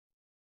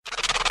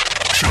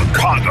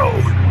Chicago.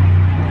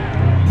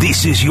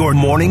 This is your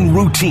morning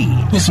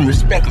routine. Put some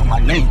respect on my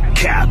name.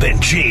 Cap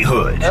and J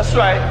Hood. That's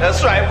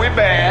right, we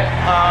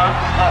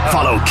bad.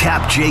 Follow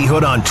Cap J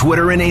Hood on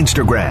Twitter and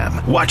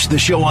Instagram. Watch the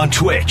show on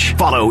Twitch.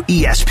 Follow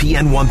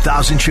ESPN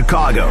 1000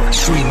 Chicago.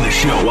 Stream the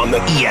show on the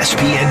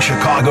ESPN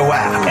Chicago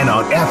app and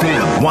on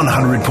FM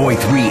 100.3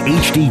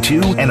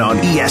 HD2 and on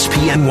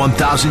ESPN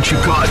 1000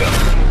 Chicago.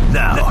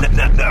 Now,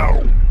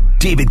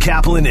 David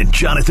Kaplan and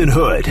Jonathan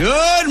Hood.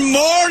 Good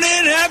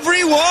morning,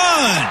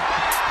 everyone.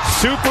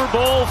 Super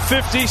Bowl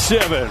 57.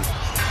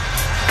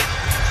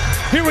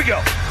 Here we go.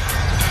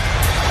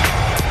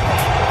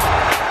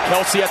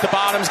 Kelsey at the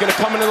bottom is going to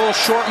come in a little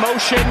short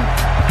motion.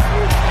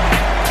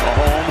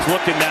 Mahomes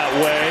looking that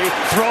way,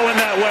 throwing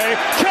that way.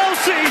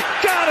 Kelsey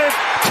got it.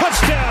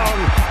 Touchdown.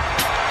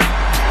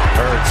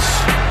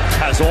 Hurts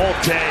has all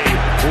day,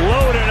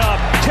 loaded up,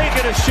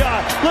 taking a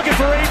shot, looking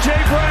for A.J.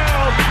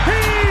 Brown.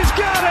 He's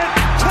got it.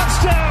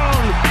 Touchdown.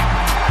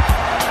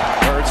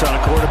 Hurts on a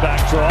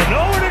quarterback draw.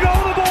 Nowhere to go.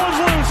 The ball is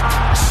loose.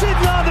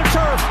 Sitting on the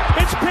turf.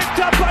 It's picked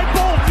up by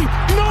Bolton.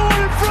 No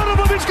one in front of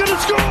him. He's going to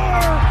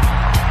score.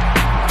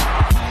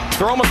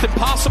 They're almost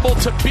impossible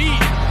to beat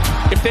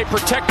if they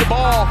protect the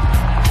ball.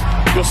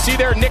 You'll see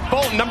there Nick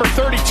Bolton, number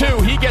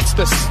 32. He gets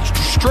the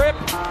strip,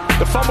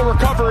 the fumble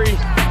recovery,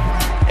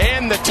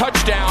 and the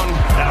touchdown.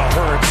 Now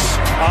Hurts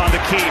on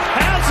the keep.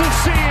 Has a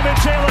seam, and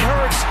Jalen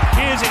Hurts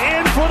is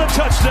in for the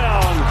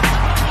touchdown.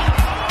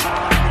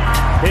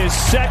 His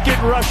second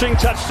rushing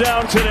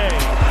touchdown today.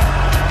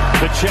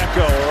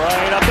 Pacheco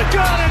right up the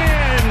gut and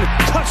in.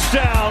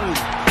 Touchdown.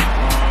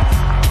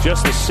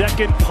 Just the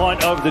second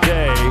punt of the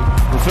day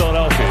for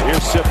Philadelphia.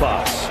 Here's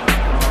Siposs.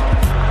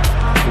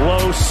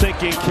 Low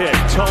sinking kick.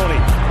 Tony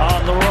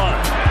on the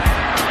run.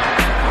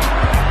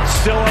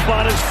 Still up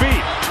on his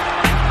feet.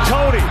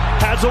 Tony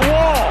has a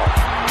wall.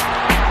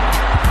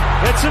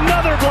 It's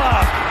another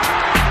block.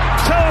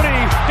 Tony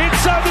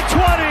inside the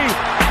 20.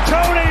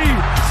 Tony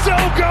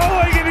still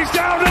going, and he's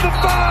down to the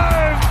 5.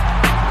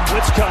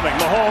 Blitz coming.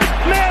 Mahomes,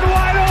 man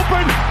wide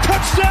open.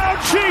 Touchdown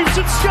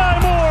Chiefs at Sky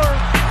Moore.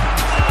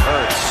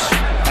 Hurts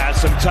has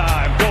some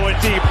time. Going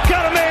deep.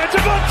 Got a man.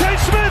 Devontae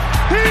Smith.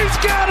 He's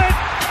got it.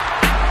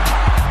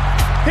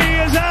 He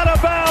is out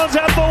of bounds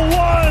at the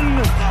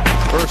 1.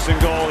 First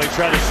and goal. They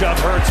try to shove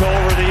Hurts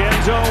over the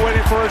end zone,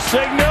 waiting for a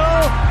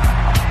signal.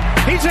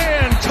 He's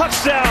in.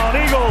 Touchdown,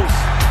 Eagles.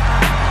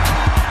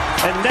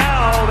 And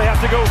now they have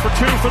to go for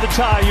 2 for the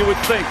tie, you would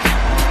think.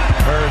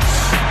 Hurts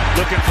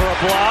looking for a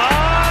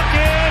block,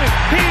 and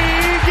he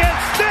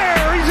gets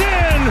there. He's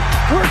in.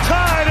 We're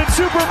tied at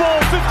Super Bowl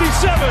 57.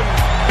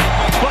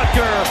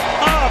 Butker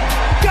up.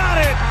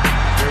 Got it.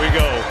 Here we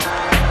go.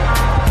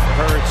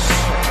 Hurts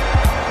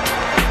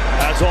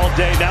has all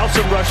day. Now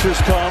some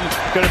rushers come.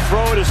 Going to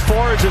throw it as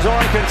far as his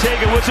arm can take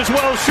it, which is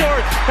well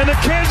short. And the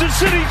Kansas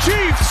City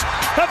Chiefs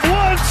have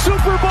won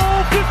Super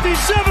Bowl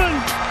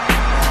 57.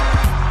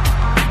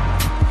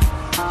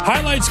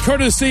 Highlights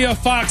courtesy of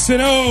Fox.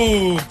 And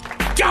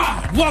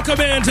God, welcome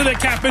into the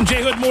Cap and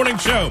J Hood Morning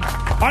Show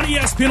on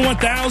ESPN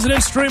 1000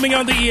 and streaming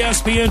on the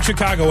ESPN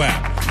Chicago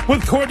app.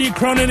 With Courtney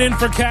Cronin in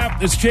for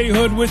Cap, it's J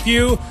Hood with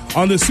you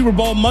on the Super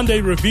Bowl Monday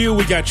review.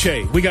 We got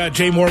Jay, we got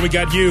Jay Moore, we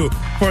got you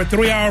for a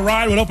 3-hour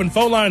ride with open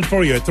phone line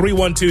for you.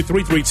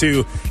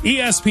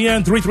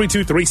 312-332-ESPN,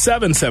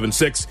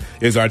 332-3776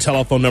 is our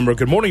telephone number.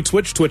 Good morning,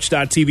 Twitch,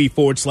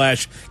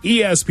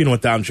 twitch.tv/ESPN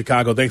 1000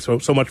 Chicago. Thanks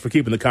so much for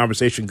keeping the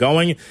conversation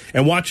going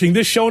and watching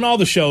this show and all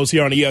the shows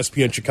here on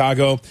ESPN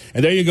Chicago.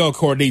 And there you go,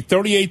 Courtney,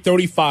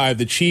 38-35,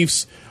 the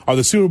Chiefs are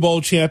the Super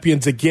Bowl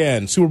champions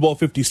again. Super Bowl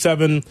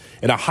 57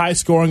 in a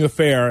high-scoring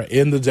affair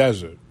in the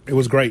desert. It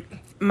was great.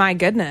 My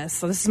goodness.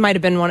 So this might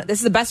have been this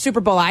is the best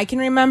Super Bowl I can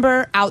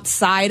remember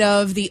outside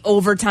of the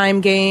overtime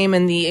game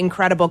and the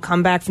incredible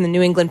comeback from the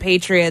New England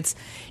Patriots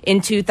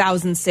in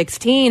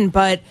 2016.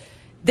 But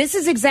this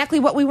is exactly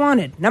what we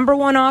wanted. Number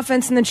 1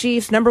 offense in the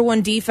Chiefs, number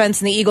 1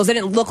 defense in the Eagles. It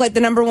didn't look like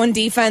the number 1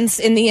 defense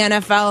in the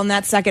NFL in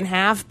that second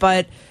half,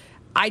 but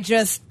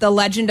the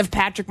legend of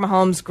Patrick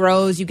Mahomes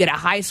grows. You get a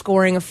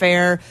high-scoring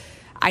affair.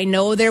 I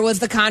know there was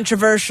the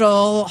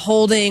controversial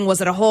holding. Was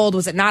it a hold?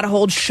 Was it not a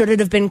hold? Should it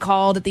have been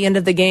called at the end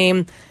of the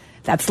game?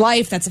 That's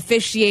life. That's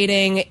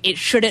officiating. It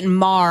shouldn't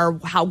mar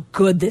how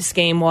good this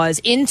game was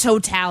in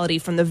totality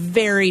from the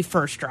very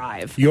first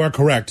drive. You are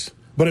correct,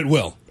 but it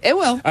will. It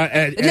will.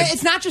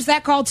 It's not just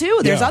that call,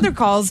 too. There's other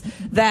calls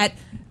that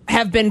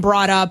have been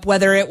brought up,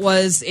 whether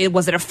was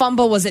it a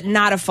fumble? Was it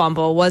not a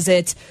fumble? Was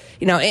it,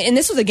 and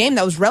this was a game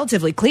that was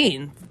relatively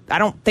clean. I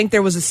don't think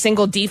there was a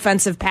single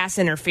defensive pass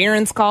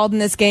interference called in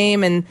this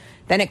game, and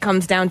then it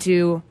comes down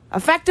to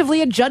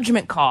effectively a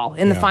judgment call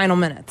in the final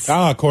minutes.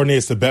 Courtney,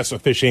 it's the best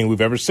officiating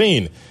we've ever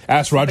seen.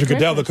 Ask Roger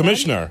Goodell, the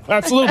commissioner.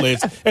 Absolutely.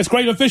 It's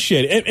great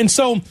officiating. And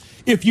so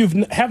if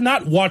you have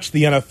not watched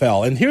the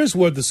NFL, and here's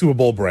what the Super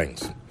Bowl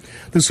brings.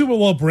 The Super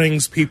Bowl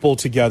brings people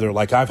together.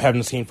 Like, I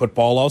haven't seen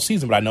football all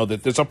season, but I know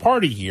that there's a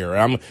party here.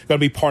 I'm going to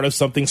be part of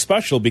something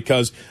special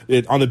because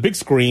on the big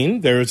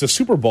screen, there is a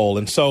Super Bowl.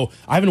 And so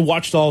I haven't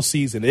watched all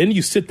season. And then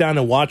you sit down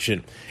and watch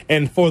it.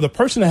 And for the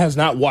person that has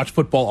not watched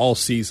football all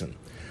season,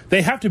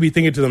 they have to be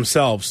thinking to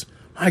themselves,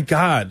 my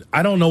God,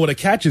 I don't know what a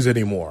catch is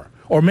anymore.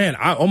 Or, man,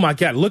 oh, my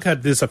God, look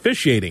at this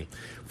officiating.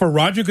 For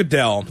Roger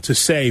Goodell to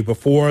say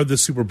before the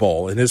Super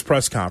Bowl in his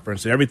press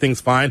conference that everything's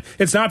fine,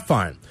 it's not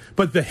fine.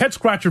 But the head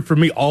scratcher for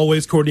me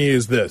always, Courtney,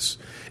 is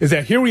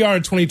that here we are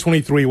in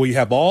 2023 where you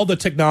have all the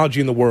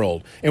technology in the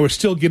world and we're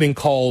still getting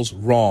calls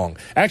wrong.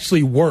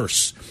 Actually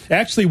worse.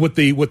 Actually with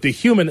the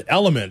human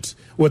element,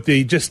 with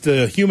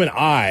the human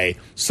eye,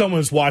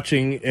 someone's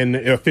watching and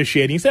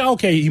officiating. You say,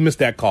 okay, he missed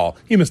that call.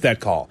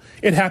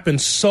 It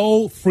happens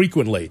so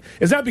frequently.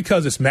 It's not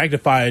because it's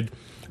magnified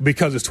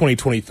because it's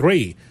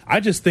 2023. I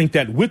just think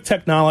that with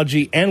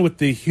technology and with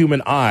the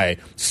human eye,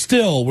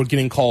 still we're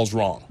getting calls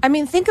wrong. I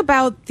mean, think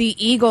about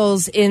the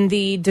Eagles in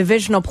the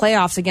divisional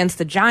playoffs against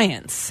the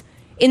Giants.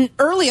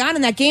 Early on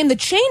in that game, the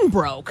chain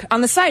broke on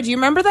the side. Do you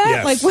remember that?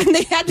 Yes. Like when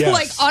they had to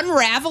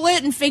unravel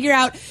it and figure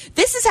out,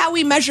 this is how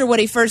we measure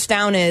what a first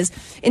down is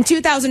in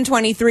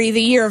 2023,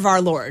 the year of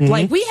our Lord. Mm-hmm.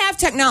 Like we have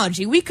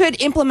technology. We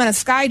could implement a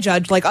sky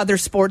judge like other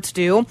sports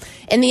do.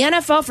 And the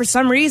NFL, for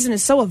some reason,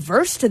 is so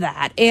averse to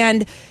that.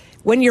 And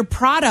when your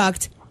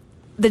product,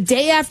 the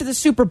day after the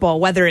Super Bowl,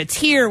 whether it's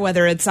here,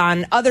 whether it's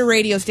on other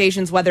radio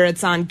stations, whether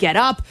it's on Get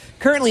Up,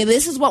 currently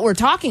this is what we're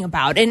talking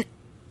about. An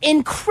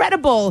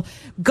incredible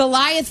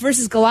Goliath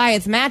versus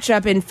Goliath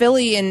matchup in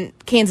Philly and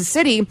Kansas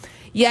City,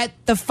 yet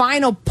the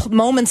final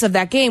moments of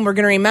that game we're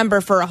going to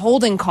remember for a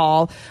holding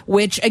call,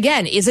 which,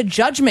 again, is a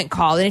judgment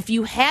call. And if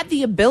you had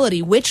the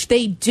ability, which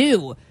they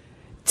do,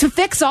 to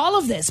fix all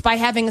of this by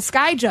having a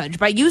sky judge,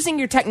 by using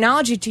your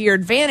technology to your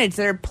advantage,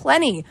 there are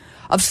plenty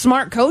of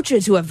smart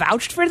coaches who have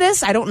vouched for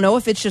this. I don't know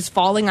if it's just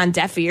falling on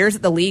deaf ears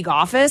at the league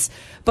office,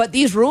 but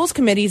these rules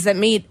committees that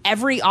meet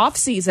every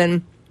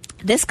offseason,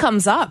 this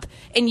comes up,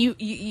 and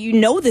you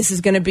know this is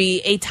going to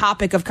be a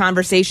topic of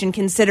conversation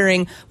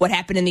considering what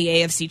happened in the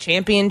AFC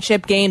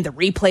Championship game, the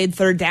replayed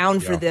third down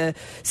between the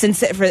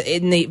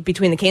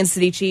Kansas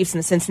City Chiefs and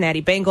the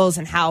Cincinnati Bengals,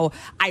 and how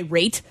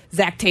irate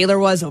Zach Taylor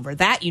was over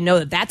that. You know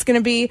that that's going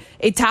to be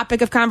a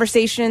topic of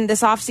conversation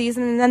this offseason,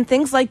 and then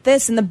things like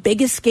this in the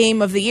biggest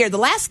game of the year, the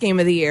last game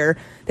of the year.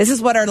 This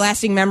is what our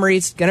lasting memory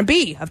is going to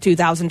be of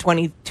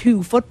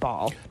 2022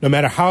 football. No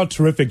matter how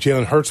terrific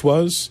Jalen Hurts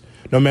was,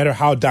 no matter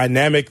how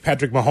dynamic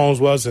Patrick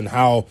Mahomes was and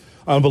how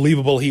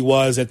unbelievable he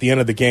was at the end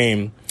of the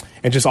game,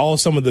 and just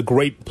some of the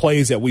great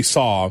plays that we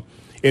saw,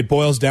 it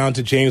boils down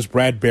to James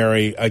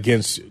Bradberry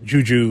against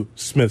Juju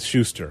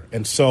Smith-Schuster.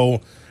 And so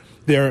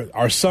there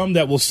are some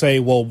that will say,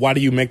 well, why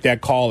do you make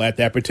that call at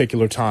that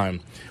particular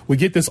time? We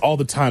get this all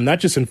the time, not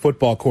just in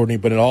football, Courtney,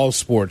 but in all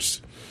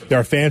sports. There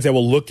are fans that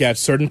will look at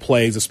certain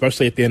plays,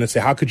 especially at the end, and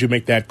say, how could you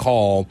make that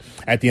call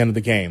at the end of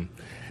the game?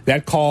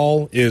 That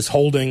call is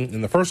holding in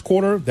the first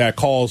quarter. That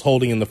call is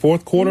holding in the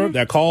fourth quarter. Mm-hmm.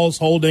 That call is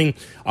holding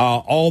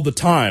all the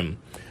time.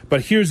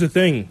 But here's the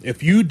thing.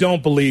 If you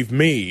don't believe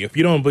me, if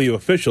you don't believe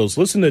officials,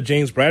 listen to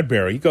James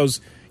Bradberry. He goes,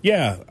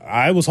 yeah,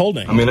 I was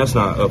holding. I mean, that's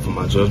not up for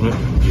my judgment.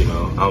 You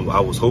know, I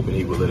was hoping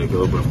he would let it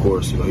go. But, of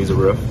course, you know, he's a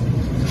ref.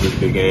 It's a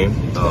big game.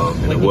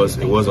 And it was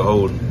a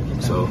hold.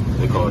 So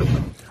they called it.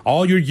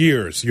 All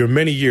your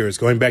many years,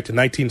 going back to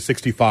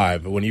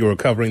 1965 when you were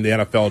covering the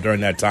NFL during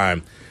that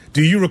time,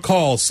 do you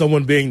recall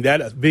someone being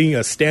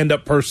a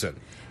stand-up person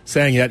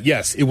saying that,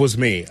 yes, it was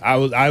me.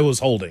 I was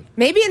holding.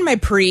 Maybe in my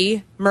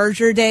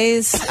pre-merger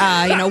days,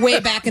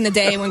 way back in the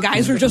day when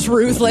guys were just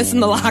ruthless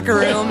in the locker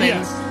room,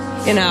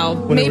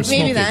 and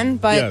maybe then.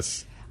 But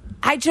yes.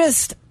 I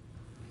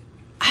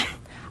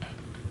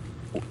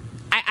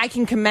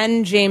can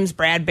commend James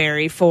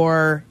Bradberry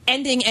for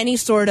ending any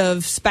sort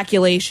of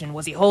speculation.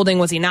 Was he holding?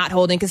 Was he not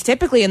holding? Because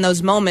typically in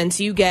those moments,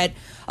 you get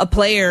a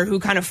player who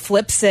kind of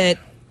flips it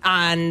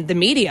on the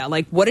media.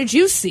 Like, what did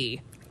you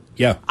see?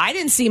 Yeah. I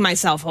didn't see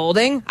myself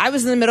holding. I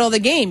was in the middle of the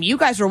game. You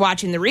guys were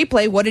watching the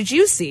replay. What did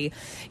you see?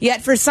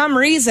 Yet for some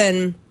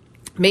reason,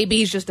 maybe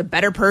he's just a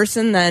better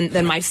person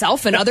than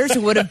myself and others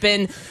who would have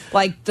been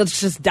like, let's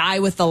just die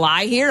with the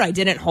lie here. I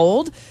didn't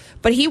hold.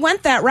 But he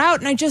went that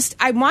route, and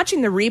I'm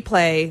watching the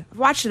replay. I've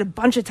watched it a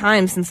bunch of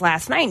times since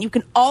last night, and you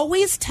can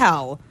always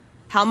tell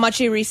how much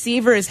a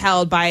receiver is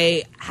held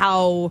by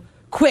how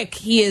quick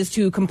he is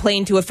to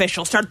complain to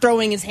officials, start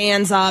throwing his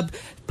hands up,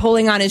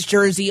 pulling on his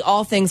jersey,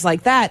 all things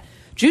like that.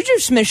 Juju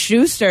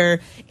Smith-Schuster,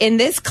 in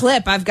this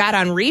clip I've got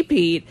on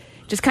repeat,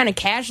 just kind of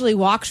casually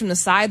walks from the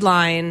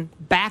sideline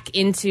back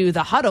into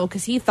the huddle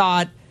because he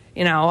thought,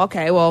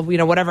 okay, well,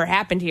 whatever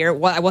happened here,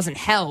 I wasn't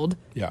held.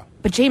 Yeah.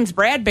 But James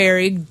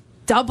Bradberry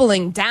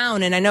doubling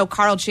down, and I know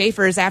Carl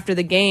Chafers after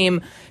the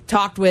game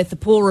talked with the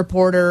pool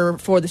reporter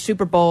for the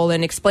Super Bowl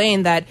and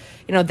explained that,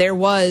 there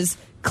was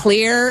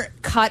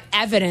clear-cut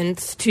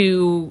evidence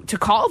to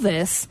call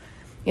this.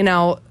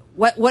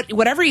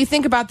 Whatever you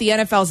think about the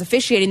NFL's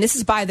officiating, this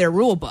is by their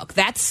rule book.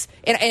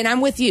 And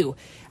I'm with you.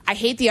 I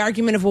hate the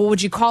argument of, well,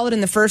 would you call it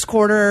in the first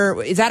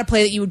quarter? Is that a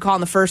play that you would call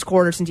in the first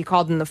quarter since you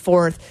called it in the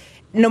fourth?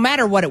 No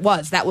matter what it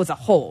was, that was a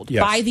hold.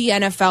 Yes. By the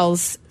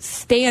NFL's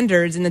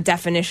standards and the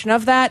definition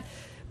of that.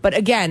 But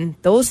again,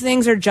 those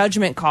things are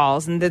judgment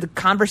calls, and the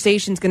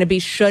conversation's going to be,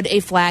 should a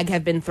flag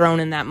have been thrown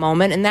in that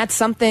moment? And that's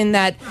something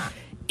that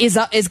is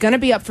going to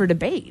be up for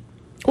debate.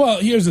 Well,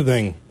 here's the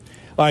thing.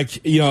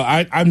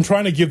 I'm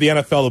trying to give the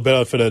NFL the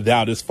benefit of the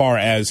doubt as far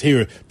as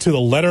here to the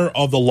letter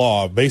of the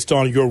law based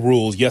on your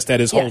rules. Yes,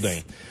 that is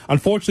holding.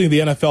 Unfortunately,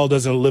 the NFL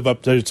doesn't live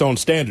up to its own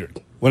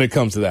standard when it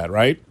comes to that,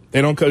 right?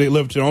 They don't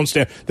live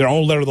to their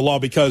own letter of the law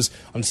because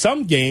on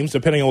some games,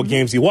 depending on what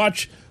games you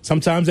watch,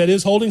 sometimes that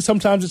is holding,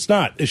 sometimes it's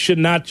not. It should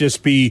not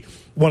just be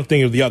one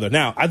thing or the other.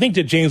 Now, I think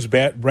that James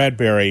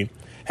Bradberry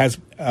has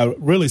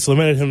really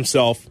cemented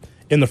himself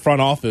in the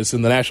front office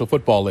in the National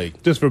Football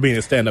League, just for being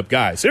a stand-up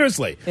guy.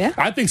 Seriously. Yeah.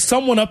 I think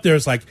someone up there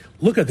is like,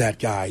 look at that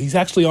guy. He's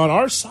actually on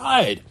our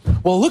side.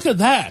 Well, look at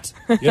that.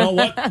 You know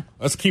what?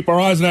 Let's keep our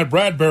eyes on that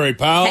Bradberry,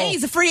 pal. Hey,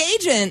 he's a free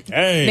agent.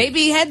 Hey.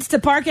 Maybe he heads to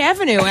Park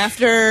Avenue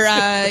after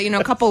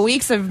a couple of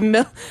weeks of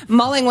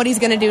mulling what he's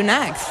going to do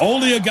next.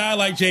 Only a guy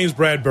like James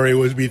Bradberry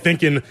would be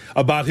thinking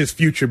about his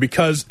future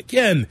because,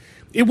 again,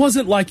 it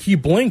wasn't like he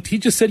blinked. He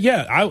just said,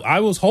 yeah,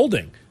 I was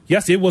holding.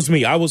 Yes, it was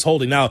me. I was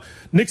holding. Now,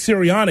 Nick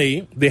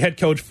Sirianni, the head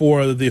coach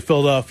for the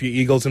Philadelphia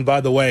Eagles, and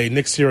by the way,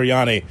 Nick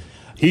Sirianni,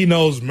 he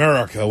knows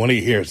America when he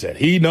hears it.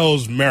 He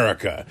knows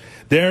America.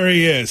 There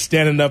he is,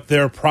 standing up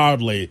there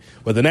proudly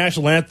with the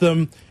national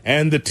anthem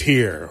and the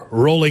tear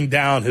rolling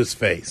down his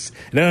face.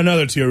 And then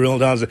another tear rolling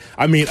down his face.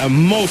 I mean,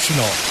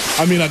 emotional.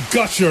 I mean, a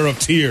gusher of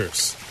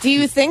tears. Do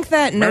you think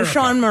that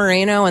Knowshon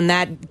Moreno and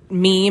that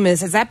meme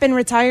has that been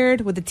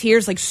retired with the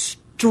tears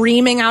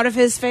streaming out of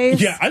his face?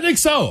 Yeah, I think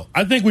so.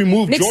 I think we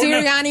moved Nick Jordan.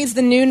 Sirianni's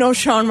the new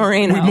Knowshon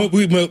Moreno.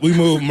 We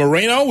moved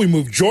Moreno. We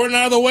moved Jordan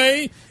out of the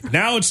way.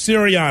 Now it's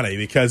Sirianni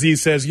because he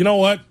says, you know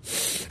what?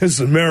 This is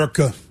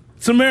America.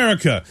 It's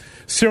America.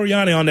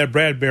 Sirianni on that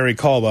Bradberry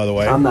call, by the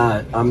way. I'm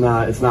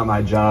not. It's not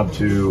my job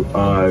to,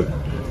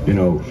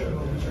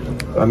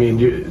 I mean,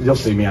 you'll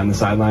see me on the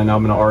sideline.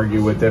 I'm going to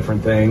argue with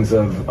different things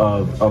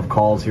of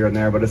calls here and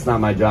there, but it's not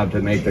my job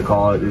to make the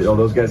call.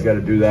 Those guys got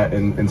to do that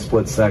in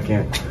split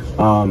second,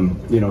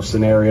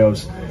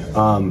 scenarios.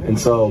 And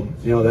so,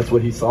 that's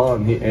what he saw,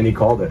 and he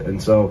called it.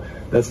 And so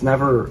that's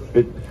never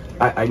it.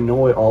 I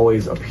know it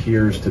always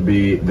appears to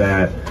be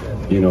that,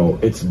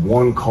 it's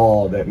one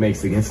call that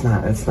makes it. It's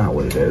not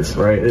what it is,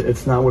 right?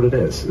 It's not what it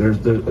is.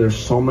 There's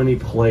so many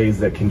plays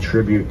that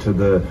contribute to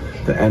the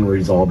end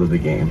result of the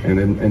game,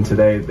 and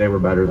today they were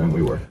better than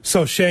we were.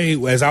 So Shay,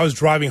 as I was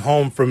driving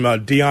home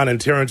from Dion and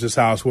Terrence's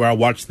house, where I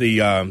watched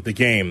the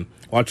game,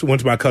 went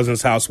to my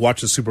cousin's house,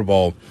 watched the Super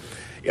Bowl.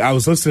 I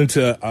was listening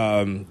to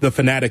The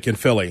Fanatic in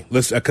Philly,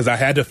 because I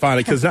had to find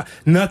it, because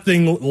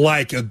nothing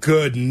like a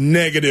good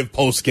negative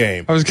post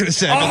game. I was going to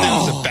say,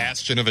 that was a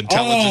bastion of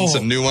intelligence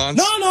and nuance.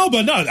 No,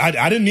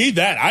 I didn't need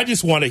that. I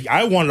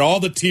wanted all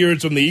the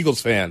tears from the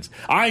Eagles fans.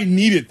 I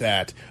needed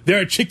that.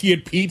 There at Chicky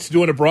and Pete's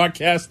doing a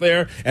broadcast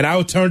there, and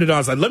I turned it on. I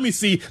was like, let me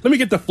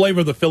get the flavor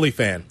of the Philly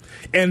fan.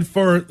 And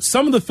for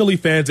some of the Philly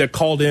fans that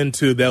called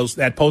into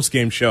that post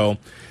game show,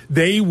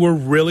 they were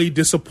really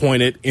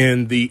disappointed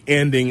in the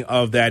ending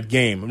of that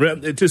game.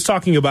 Just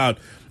talking about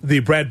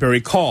the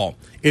Bradberry call,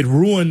 it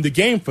ruined the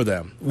game for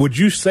them. Would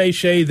you say,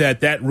 Shay,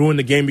 that ruined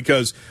the game?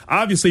 Because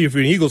obviously, if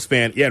you're an Eagles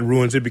fan, yeah, it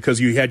ruins it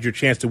because you had your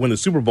chance to win the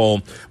Super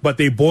Bowl, but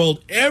they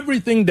boiled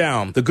everything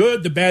down, the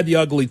good, the bad, the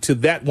ugly, to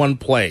that one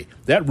play.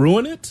 That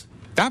ruined it?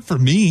 Not for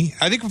me.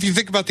 I think if you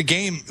think about the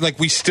game,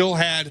 we still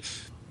had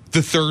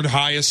the third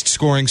highest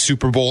scoring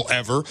Super Bowl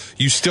ever.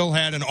 You still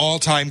had an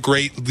all-time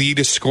great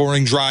lead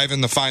scoring drive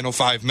in the final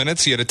 5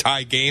 minutes. You had a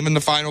tie game in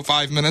the final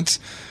 5 minutes.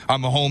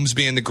 Mahomes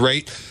being the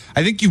great.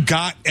 I think you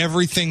got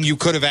everything you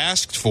could have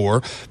asked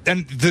for.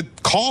 And the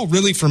call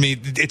really for me,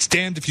 it's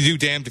damned if you do,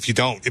 damned if you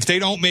don't. If they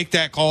don't make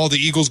that call, the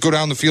Eagles go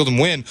down the field and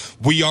win.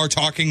 We are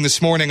talking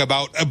this morning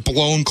about a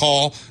blown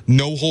call,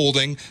 no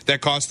holding,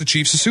 that cost the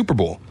Chiefs a Super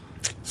Bowl.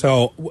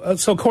 So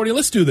Courtney,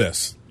 let's do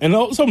this. And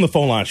also on the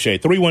phone line, Shay,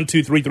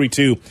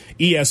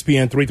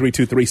 312-332-ESPN,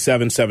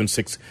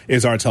 332-3776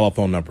 is our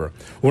telephone number.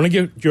 We want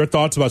to get your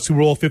thoughts about Super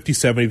Bowl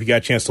 57 if you got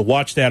a chance to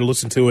watch that or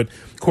listen to it.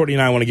 Courtney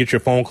and I want to get your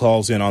phone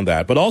calls in on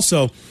that. But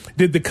also,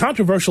 did the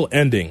controversial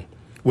ending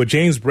with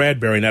James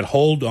Bradberry and that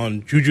hold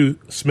on Juju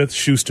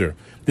Smith-Schuster,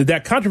 did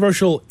that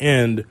controversial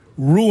end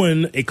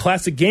ruin a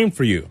classic game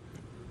for you?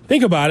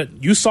 Think about it.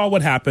 You saw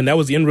what happened. That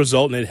was the end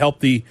result, and it helped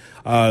the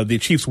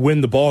Chiefs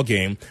win the ball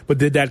game. But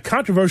did that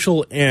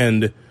controversial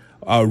end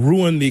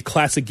ruin the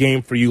classic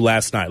game for you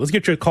last night? Let's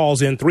get your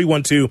calls in,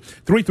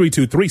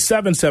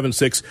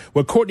 312-332-3776.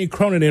 With Courtney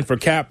Cronin in for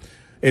Cap.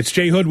 It's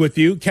Jay Hood with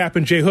you. Cap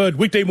and Jay Hood,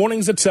 weekday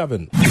mornings at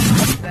 7.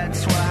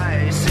 That's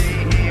why I say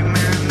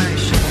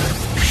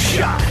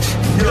Shot,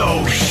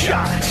 no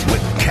shot.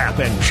 With Cap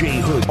and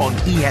Jay Hood on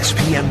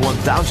ESPN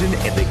 1000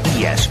 and the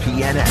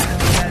ESPN app.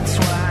 That's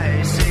why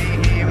I say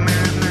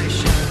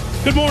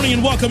Good morning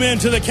and welcome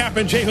into the Cap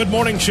and Jay Hood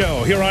Morning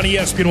Show here on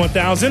ESPN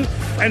 1000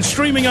 and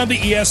streaming on the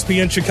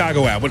ESPN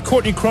Chicago app. With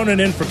Courtney Cronin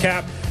in for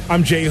Cap,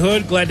 I'm Jay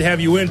Hood. Glad to have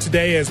you in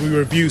today as we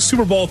review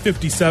Super Bowl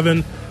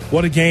 57.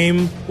 What a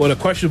game. What a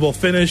questionable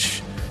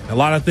finish. A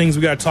lot of things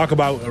we got to talk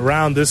about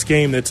around this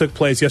game that took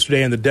place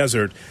yesterday in the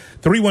desert.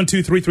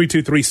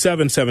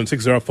 312-332-3776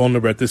 is our phone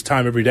number at this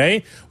time every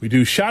day. We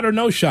do shot or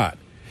no shot.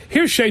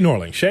 Here's Shay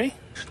Norling. Shay?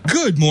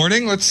 Good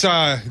morning. Let's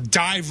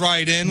dive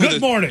right in.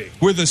 Good morning.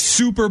 With a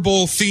Super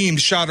Bowl themed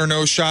shot or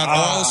no shot,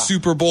 all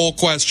Super Bowl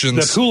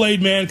questions. The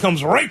Kool-Aid man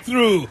comes right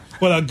through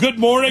with a good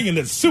morning, and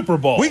it's Super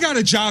Bowl. We got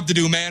a job to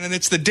do, man, and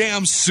it's the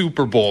damn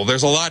Super Bowl.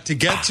 There's a lot to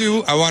get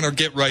to. I want to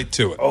get right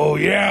to it. Oh,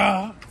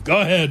 yeah. Go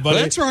ahead, buddy.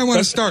 Well, that's where I want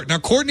to start. Now,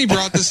 Courtney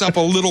brought this up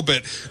a little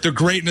bit, the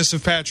greatness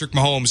of Patrick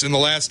Mahomes in the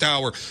last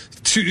hour.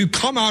 To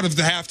come out of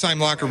the halftime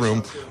locker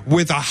room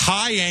with a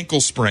high ankle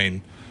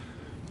sprain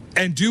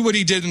and do what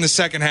he did in the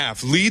second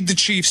half, lead the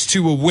Chiefs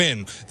to a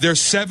win, their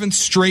 7th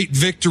straight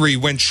victory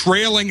when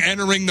trailing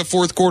entering the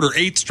fourth quarter,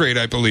 8th straight,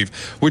 I believe,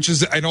 which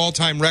is an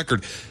all-time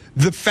record.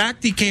 The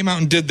fact he came out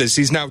and did this,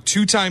 he's now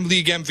 2-time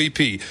league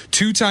MVP,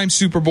 2-time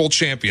Super Bowl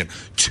champion,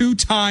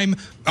 2-time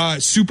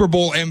Super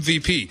Bowl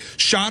MVP.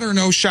 Shot or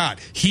no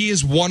shot, he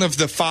is one of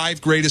the 5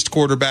 greatest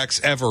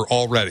quarterbacks ever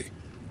already.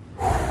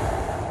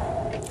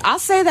 I'll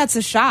say that's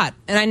a shot.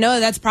 And I know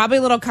that's probably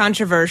a little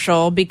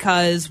controversial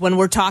because when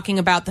we're talking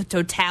about the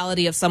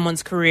totality of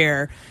someone's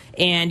career,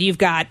 and you've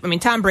got,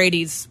 Tom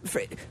Brady's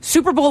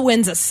Super Bowl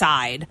wins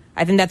aside,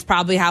 I think that's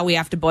probably how we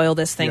have to boil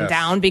this thing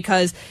down,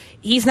 because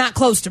he's not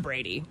close to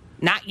Brady.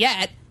 Not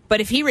yet.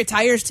 But if he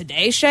retires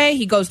today, Shay,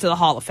 he goes to the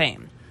Hall of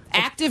Fame.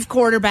 Active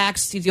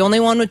quarterbacks, he's the only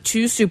one with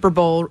 2 Super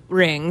Bowl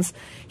rings.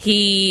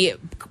 He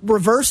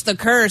reversed the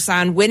curse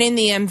on winning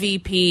the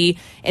MVP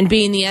and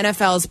being the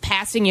NFL's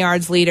passing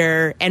yards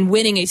leader and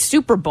winning a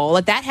Super Bowl.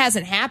 Like, that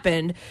hasn't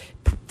happened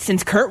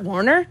since Kurt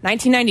Warner,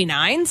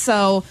 1999.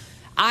 So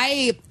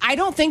I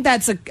don't think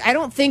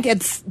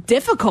it's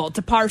difficult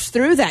to parse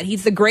through that.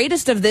 He's the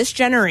greatest of this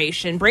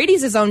generation.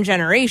 Brady's his own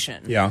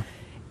generation. Yeah.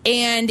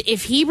 And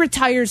if he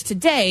retires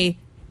today,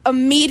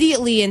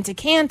 immediately into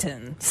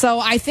Canton.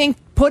 So I think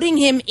putting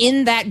him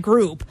in that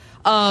group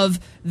of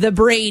the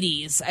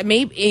Bradys,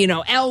 maybe,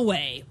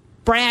 Elway,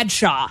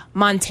 Bradshaw,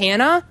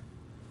 Montana,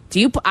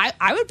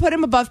 I would put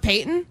him above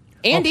Peyton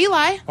and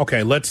Eli.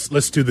 Okay, let's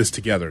do this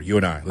together, you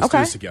and I. Let's do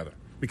this together,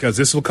 because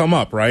this will come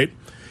up, right?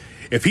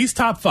 If he's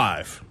top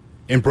 5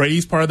 and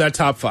Brady's part of that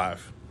top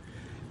 5,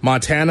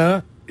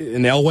 Montana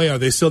and Elway, are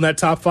they still in that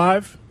top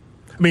 5?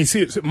 I mean,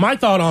 see, my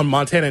thought on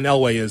Montana and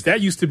Elway is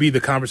that used to be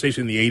the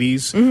conversation in the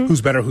 80s,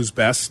 who's better, who's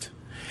best.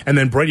 And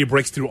then Brady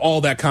breaks through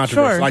all that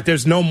controversy. Sure. Like,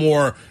 there's no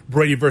more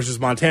Brady versus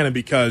Montana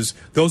because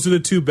those are the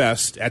 2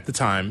 best at the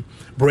time.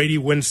 Brady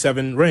wins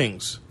 7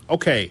 rings.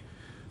 Okay,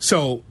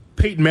 so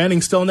Peyton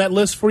Manning still on that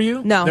list for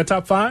you? No. That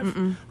top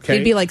 5? Okay.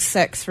 He'd be like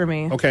 6 for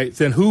me. Okay,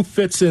 then who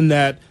fits in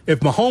that?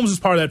 If Mahomes is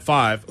part of that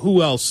 5,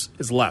 who else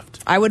is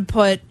left? I would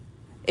put,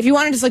 if you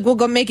want to just we'll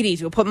go make it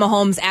easy. We'll put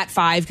Mahomes at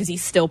 5 because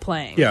he's still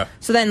playing. Yeah.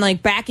 So then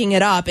backing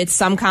it up, it's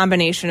some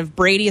combination of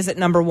Brady is at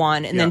number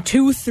 1, and then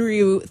 2,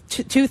 3,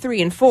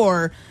 and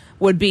 4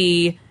 would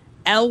be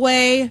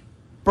Elway,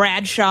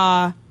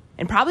 Bradshaw,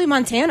 and probably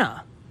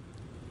Montana.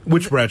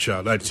 Which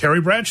Bradshaw? Like Terry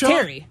Bradshaw?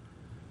 Terry.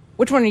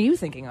 Which one are you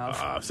thinking of?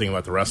 I was thinking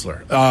about the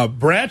wrestler.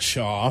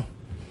 Bradshaw.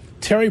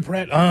 Terry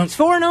Bradshaw. He's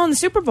 4-0 in the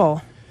Super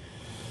Bowl.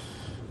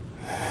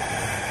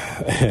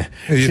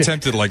 He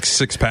attempted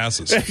 6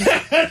 passes.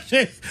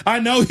 I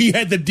know he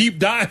had the deep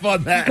dive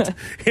on that.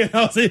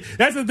 See,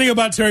 that's the thing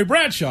about Terry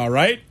Bradshaw,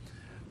 right?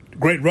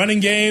 Great running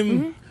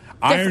game.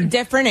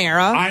 Different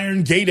era.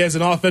 Iron Gate as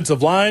an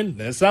offensive line.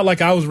 It's not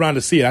like I was around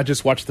to see it. I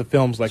just watched the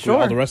films like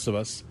all the rest of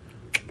us.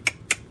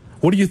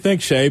 What do you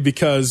think, Shay?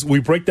 Because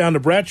we break down the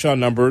Bradshaw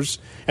numbers,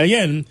 and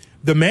again,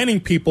 the Manning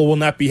people will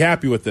not be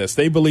happy with this.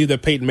 They believe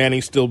that Peyton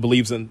Manning still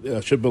believes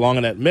should belong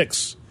in that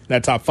mix,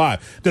 that top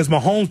 5. Does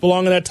Mahomes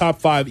belong in that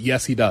top 5?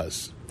 Yes, he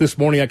does. This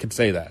morning I could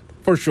say that,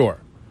 for sure.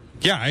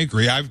 Yeah, I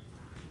agree.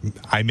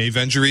 I may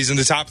venture he's in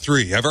the top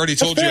 3. I've already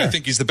told you I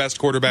think he's the best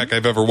quarterback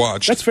I've ever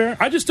watched. That's fair.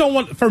 I just don't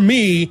want, for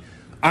me,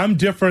 I'm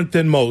different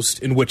than most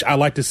in which I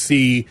like to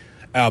see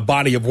a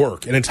body of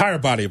work, an entire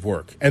body of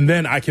work, and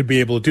then I could be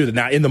able to do that.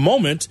 Now, in the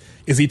moment,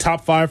 is he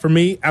top 5 for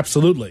me?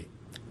 Absolutely.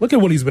 Look at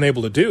what he's been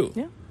able to do.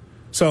 Yeah.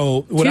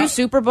 So 2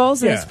 Super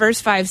Bowls in his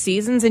first 5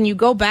 seasons, and you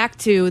go back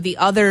to the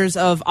others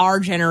of our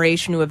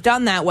generation who have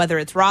done that, whether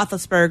it's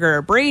Roethlisberger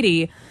or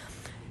Brady,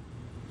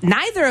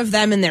 neither of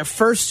them in their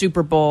first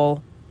Super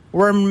Bowl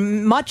were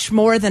much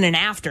more than an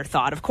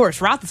afterthought. Of course,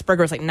 Roethlisberger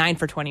was 9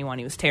 for 21.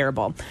 He was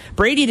terrible.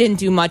 Brady didn't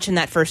do much in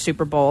that first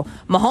Super Bowl.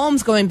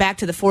 Mahomes, going back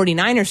to the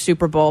 49ers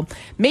Super Bowl,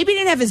 maybe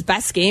didn't have his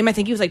best game. I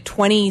think he was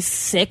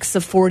 26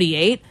 of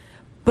 48.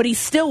 But he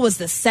still was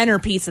the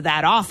centerpiece of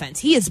that offense.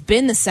 He has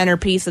been the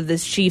centerpiece of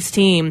this Chiefs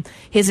team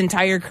his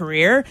entire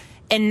career.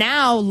 And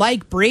now,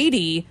 like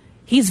Brady,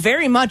 he's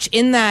very much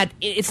in that.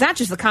 It's not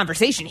just the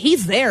conversation.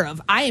 He's there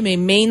of, I am a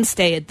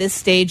mainstay at this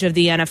stage of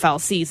the NFL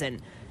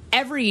season.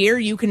 Every year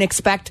you can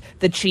expect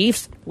the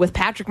Chiefs, with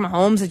Patrick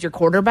Mahomes as your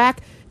quarterback,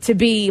 to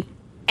be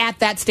at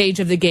that stage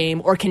of the game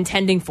or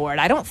contending for it.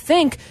 I don't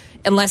think,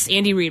 unless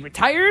Andy Reid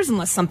retires,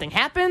 unless something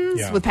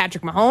happens with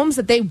Patrick Mahomes,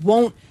 that they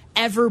won't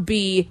ever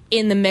be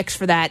in the mix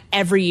for that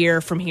every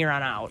year from here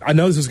on out. I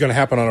know this is going to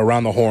happen on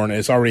Around the Horn.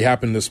 It's already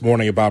happened this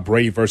morning about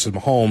Brady versus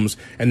Mahomes,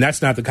 and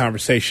that's not the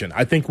conversation.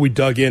 I think we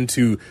dug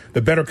into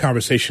the better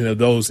conversation of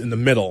those in the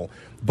middle.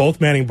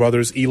 Both Manning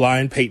brothers, Eli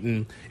and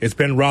Peyton. It's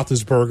Ben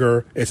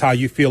Roethlisberger. It's how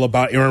you feel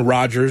about Aaron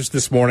Rodgers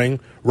this morning.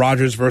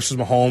 Rodgers versus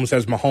Mahomes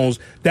as Mahomes.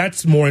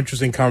 That's a more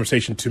interesting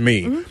conversation to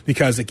me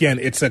because, again,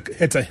 it's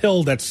a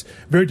hill that's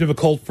very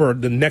difficult for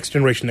the next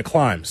generation to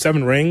climb.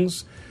 7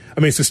 rings. I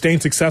mean,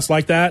 sustained success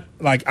like that.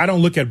 Like, I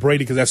don't look at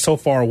Brady because that's so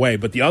far away.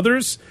 But the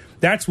others,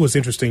 that's what's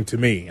interesting to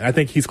me. And I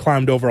think he's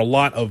climbed over a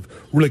lot of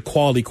really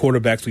quality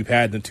quarterbacks we've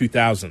had in the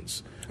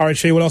 2000s. All right,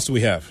 Shay, what else do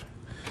we have?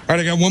 All right,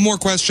 I got one more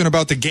question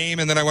about the game,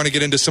 and then I want to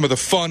get into some of the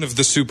fun of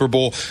the Super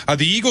Bowl.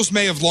 The Eagles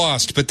may have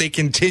lost, but they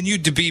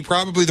continued to be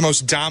probably the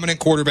most dominant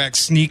quarterback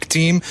sneak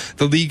team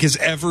the league has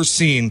ever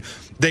seen.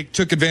 They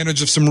took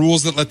advantage of some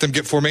rules that let them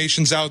get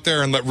formations out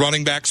there and let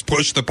running backs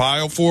push the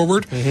pile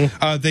forward.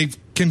 They've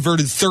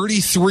converted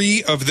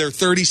 33 of their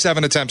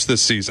 37 attempts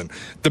this season.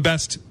 The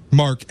best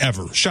mark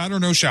ever. Shot or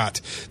no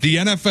shot. The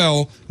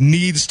NFL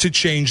needs to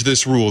change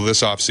this rule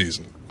this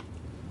offseason.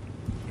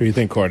 What do you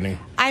think, Courtney?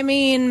 I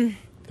mean,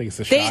 I think it's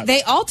a shot.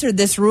 They altered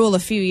this rule a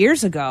few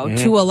years ago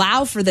to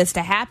allow for this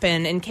to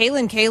happen. And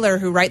Kalen Kaler,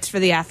 who writes for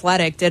The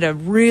Athletic, did a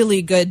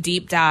really good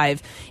deep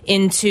dive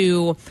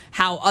into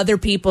how other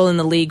people in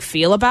the league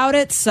feel about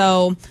it.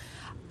 So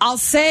I'll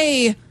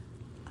say,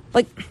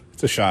 like,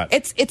 it's a shot.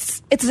 It's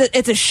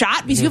a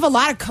shot because you have a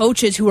lot of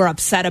coaches who are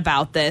upset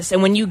about this.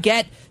 And when you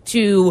get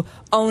to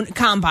own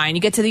Combine,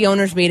 you get to the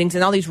owners' meetings,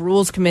 and all these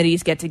rules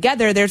committees get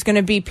together, there's going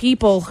to be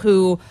people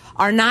who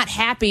are not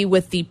happy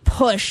with the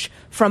push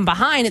from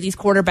behind that these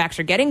quarterbacks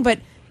are getting. But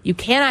you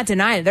cannot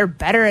deny that they're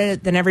better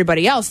than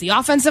everybody else. The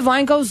offensive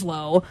line goes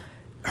low.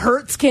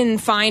 Hurts can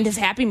find his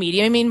happy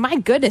medium. I mean, my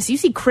goodness, you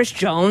see Chris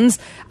Jones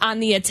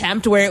on the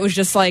attempt where it was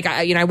just like,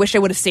 I wish I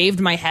would have saved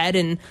my head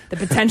and the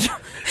potential.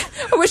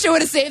 I wish I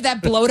would have saved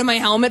that blow to my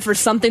helmet for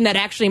something that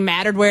actually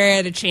mattered where I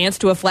had a chance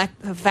to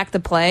affect the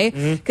play.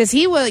 Because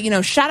he was,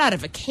 shot out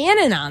of a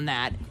cannon on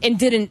that and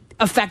didn't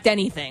affect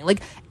anything.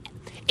 Like,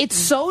 it's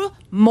so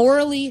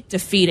morally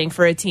defeating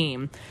for a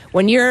team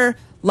when you're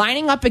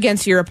lining up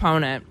against your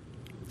opponent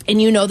and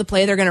you know the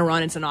play they're going to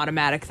run, it's an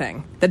automatic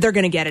thing that they're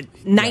going to get it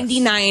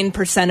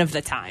 99% of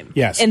the time.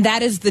 Yes, and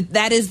that is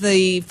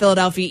the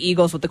Philadelphia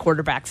Eagles with the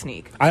quarterback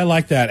sneak. I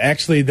like that.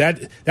 Actually,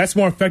 that's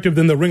more effective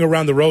than the ring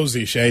around the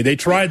rosy, Shay. They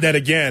tried that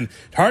again.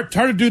 Hard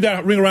to do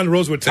that ring around the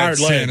rosy with tired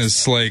legs. Santa's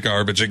sleigh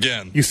garbage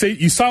again. You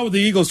saw what the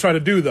Eagles tried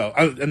to do though.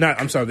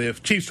 The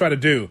Chiefs tried to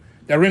do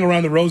that ring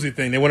around the rosy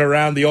thing. They went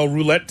around the old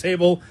roulette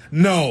table.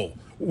 No,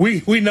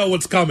 we know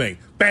what's coming.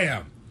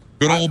 Bam.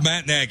 Good old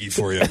Matt Nagy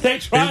for you.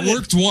 It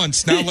worked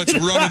once. Now let's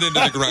run it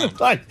into the ground.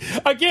 Like,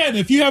 again,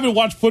 if you haven't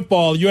watched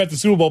football, you're at the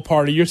Super Bowl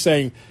party, you're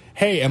saying,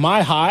 hey, am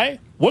I high?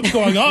 What's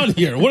going on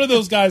here? What are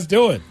those guys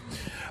doing?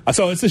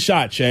 So it's a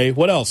shot, Shay.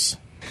 What else?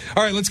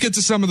 All right, let's get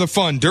to some of the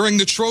fun. During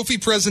the trophy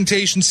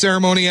presentation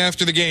ceremony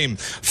after the game,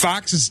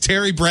 Fox's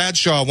Terry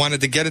Bradshaw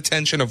wanted to get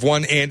attention of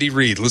one Andy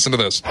Reid. Listen to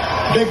this.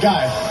 Big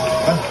guy.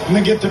 Let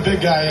me get the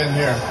big guy in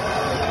here.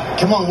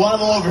 Come on,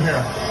 waddle over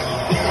here.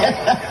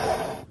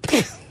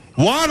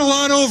 Waddle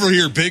on over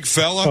here, big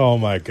fella. Oh,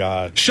 my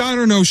God. Shot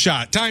or no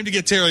shot? Time to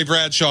get Terry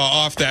Bradshaw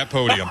off that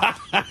podium.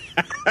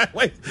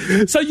 Wait,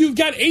 so you've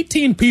got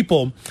 18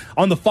 people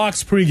on the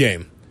Fox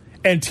pregame,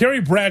 and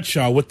Terry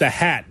Bradshaw with the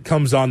hat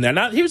comes on there.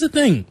 Now, here's the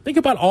thing. Think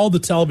about all the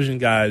television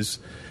guys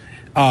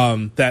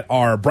that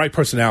are bright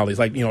personalities,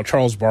 like,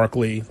 Charles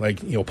Barkley, like,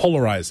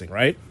 polarizing,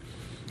 right?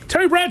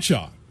 Terry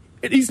Bradshaw,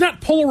 he's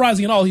not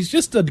polarizing at all. He's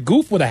just a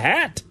goof with a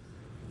hat.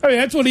 I mean,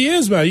 that's what he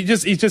is, man. He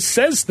just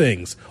says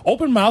things,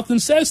 open mouth,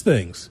 and says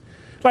things.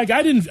 Like,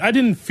 I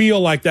didn't feel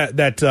like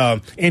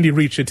that Andy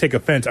Reid should take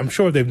offense. I'm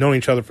sure they've known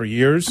each other for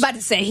years. I'm about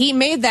to say, he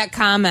made that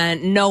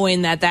comment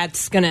knowing that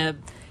that's going to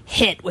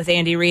hit with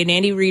Andy Reid, and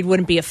Andy Reid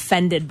wouldn't be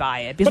offended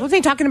by it. Because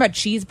wasn't he talking about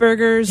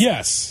cheeseburgers?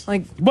 Yes.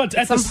 But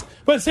at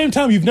the same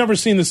time, you've never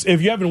seen this.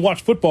 If you haven't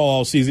watched football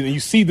all season and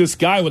you see this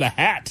guy with a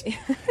hat,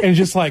 and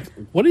just like,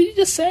 what did he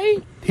just say?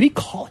 Did he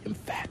call him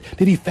fat?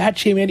 Did he fat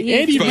shame Andy?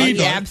 Andy Reid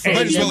might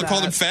as well have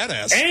called him fat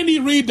ass. Andy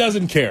Reid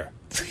doesn't care.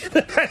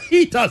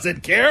 He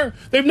doesn't care.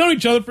 They've known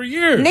each other for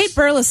years. Nate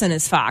Burleson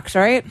is Fox,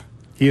 right?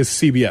 He is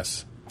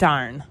CBS.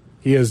 Darn.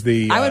 He is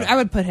the... I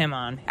would put him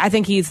on. I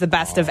think he's the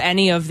best of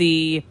any of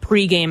the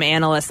pregame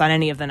analysts on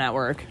any of the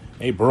network.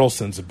 Nate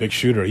Burleson's a big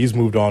shooter. He's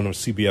moved on to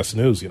CBS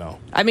News,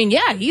 I mean,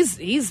 yeah,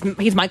 he's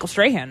Michael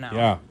Strahan now.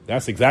 Yeah,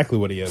 that's exactly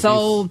what he is.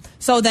 So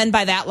then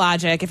by that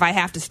logic, if I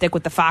have to stick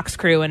with the Fox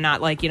crew and not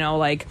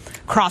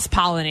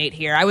cross-pollinate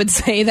here, I would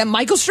say that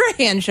Michael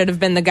Strahan should have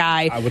been the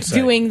guy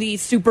doing the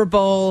Super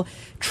Bowl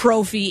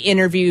trophy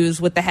interviews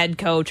with the head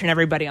coach and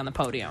everybody on the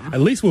podium. At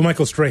least with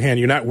Michael Strahan,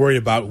 you're not worried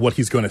about what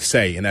he's going to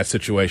say in that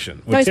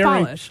situation. He's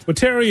polished. With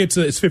Terry, it's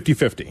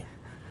 50-50.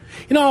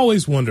 I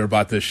always wonder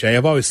about this, Shay.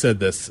 I've always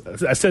said this.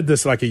 I said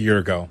this like a year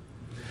ago.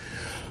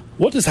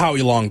 What does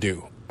Howie Long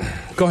do?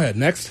 Go ahead,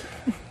 next.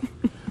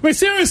 I mean,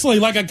 seriously,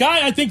 like a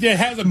guy I think that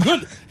has a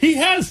good... He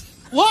has...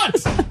 What?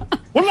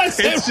 What did I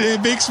say?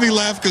 It makes me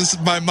laugh because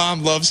my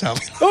mom loves Howie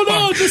Long. Oh,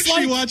 no, just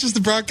like... She watches the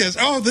broadcast.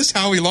 Oh, this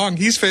Howie Long,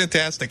 he's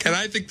fantastic. And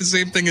I think the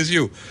same thing as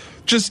you.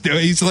 Just,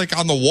 he's like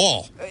on the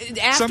wall.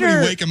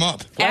 Somebody wake him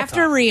up.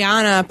 After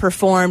Rihanna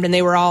performed and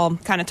they were all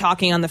kind of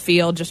talking on the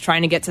field, just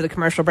trying to get to the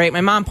commercial break,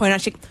 my mom pointed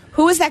out,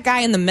 who is that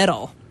guy in the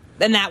middle?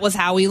 And that was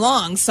Howie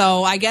Long.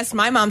 So I guess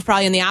my mom's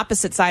probably on the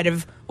opposite side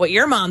of what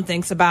your mom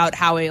thinks about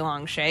Howie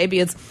Long, Shay,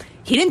 because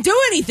he didn't do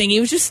anything. He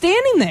was just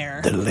standing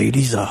there. The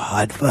ladies are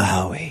hot for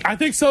Howie. I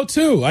think so,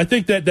 too. I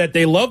think that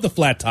they love the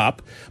flat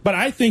top, but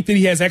I think that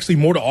he has actually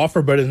more to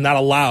offer, but is not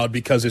allowed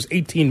because there's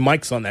 18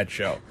 mics on that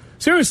show.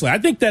 Seriously, I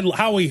think that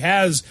Howie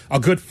has a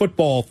good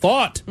football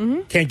thought.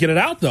 Mm-hmm. Can't get it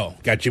out, though.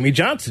 Got Jimmy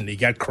Johnson. He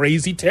got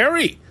Crazy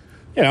Terry.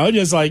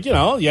 Just like, you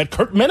had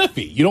Kurt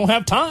Menefee. You don't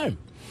have time.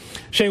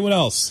 Shay, what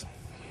else?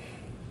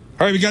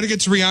 All right, we got to get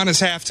to Rihanna's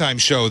halftime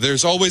show.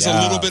 There's always a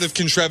little bit of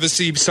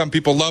controversy. Some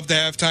people love the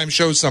halftime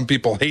show. Some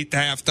people hate the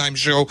halftime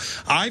show.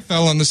 I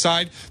fell on the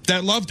side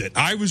that loved it.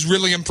 I was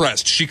really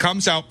impressed. She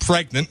comes out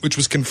pregnant, which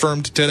was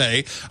confirmed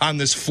today, on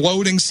this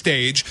floating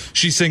stage.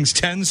 She sings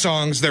 10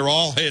 songs. They're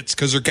all hits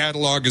because her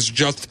catalog is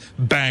just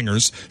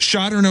bangers.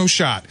 Shot or no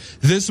shot.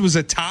 This was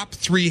a top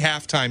 3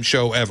 halftime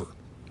show ever.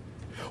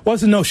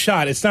 Wasn't no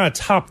shot. It's not a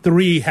top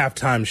 3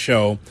 halftime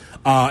show.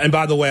 And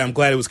by the way, I'm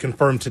glad it was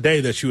confirmed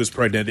today that she was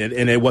pregnant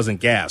and it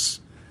wasn't gas.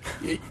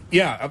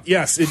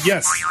 Yes.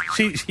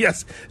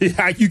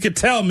 You could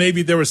tell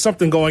maybe there was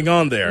something going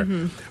on there.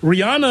 Mm-hmm.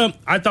 Rihanna,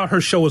 I thought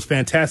her show was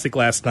fantastic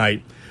last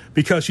night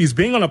because she's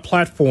being on a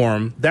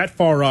platform that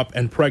far up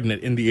and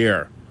pregnant in the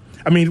air.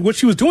 I mean, what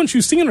she was doing, she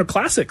was singing her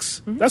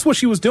classics. Mm-hmm. That's what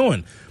she was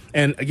doing.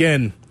 And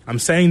again, I'm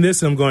saying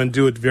this and I'm going to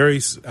do it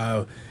very,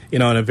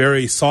 in a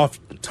very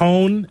soft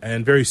tone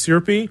and very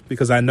syrupy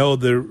because I know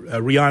the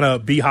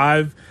Rihanna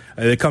Beehive,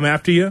 they come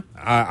after you.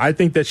 I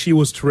think that she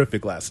was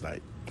terrific last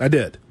night. I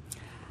did.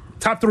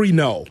 Top 3,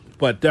 no,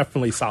 but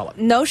definitely solid.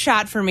 No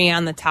shot for me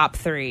on the top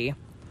 3.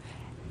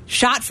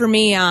 Shot for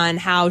me on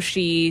how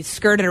she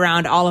skirted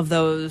around all of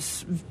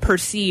those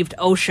perceived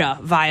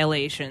OSHA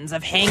violations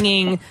of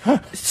hanging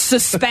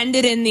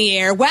suspended in the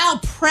air while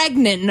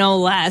pregnant, no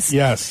less.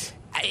 Yes.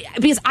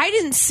 Because I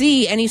didn't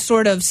see any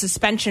sort of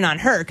suspension on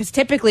her. Because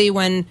typically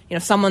when,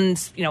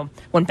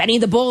 when Benny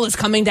the Bull is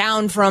coming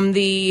down from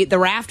the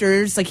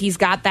rafters, like he's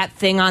got that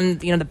thing on,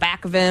 the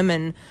back of him.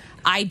 And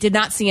I did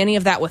not see any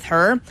of that with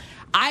her.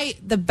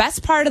 The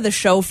best part of the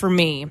show for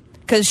me,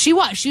 because she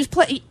was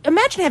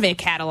imagine having a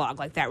catalog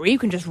like that where you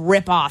can just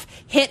rip off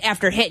hit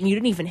after hit and you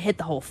didn't even hit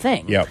the whole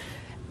thing. Yep.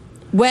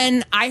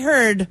 When I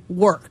heard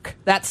Work,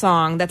 that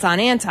song that's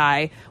on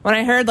Anti, when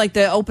I heard like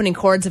the opening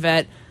chords of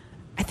it,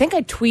 I think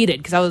I tweeted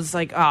because I was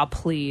like, oh,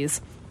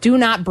 please, do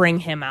not bring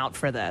him out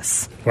for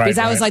this. Right, because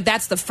I was like,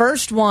 that's the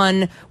first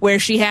one where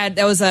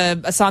that was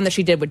a song that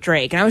she did with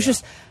Drake. And I was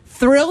just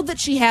thrilled that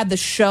she had the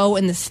show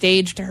and the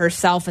stage to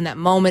herself in that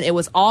moment. It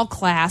was all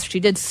class. She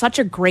did such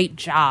a great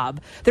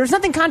job. There was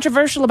nothing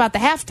controversial about the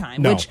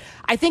halftime, which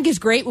I think is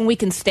great when we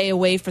can stay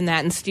away from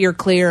that and steer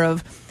clear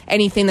of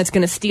anything that's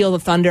going to steal the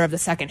thunder of the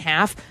second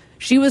half.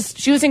 She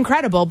was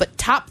incredible, but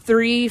top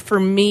 3 for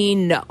me,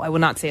 no. I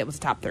would not say it was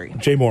top 3.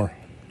 Jay Moore.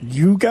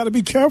 You got to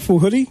be careful,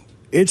 Hoodie.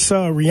 It's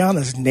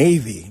Rihanna's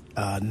Navy,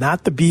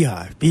 not the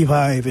Beehive.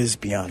 Beehive is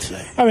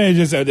Beyonce. I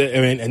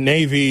mean,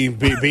 Navy,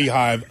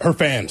 Beehive, her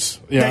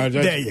fans.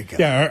 There you go.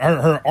 Yeah,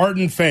 her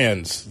ardent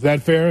fans. Is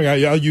that fair?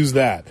 I'll use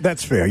that.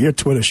 That's fair. Your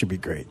Twitter should be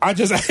great.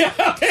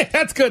 Okay,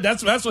 that's good.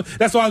 That's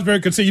why I was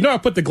very concerned. I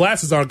put the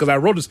glasses on because I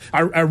wrote this.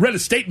 I read a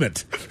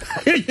statement.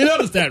 You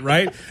noticed that,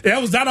 right? That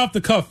was not off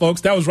the cuff,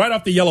 folks. That was right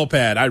off the yellow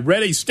pad. I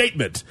read a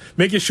statement,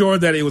 making sure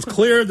that it was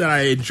clear that I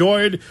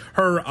enjoyed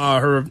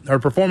her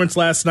performance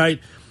last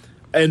night.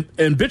 And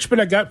Bitch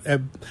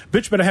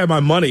Better Have My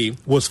Money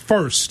was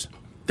first.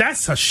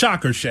 That's a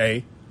shocker,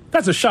 Shay.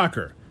 That's a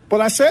shocker. But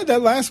I said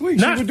that last week.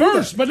 Not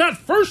first, but not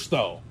first,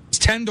 though. It's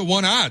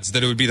 10-1 odds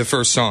that it would be the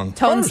first song.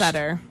 Tone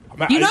setter.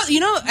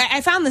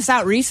 I found this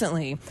out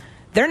recently.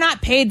 They're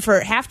not paid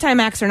for, halftime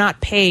acts are not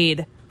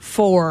paid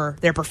for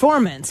their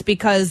performance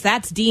because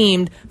that's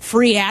deemed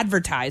free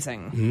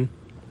advertising. Mm-hmm.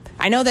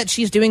 I know that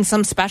she's doing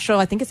some special,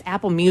 I think it's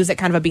Apple Music,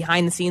 kind of a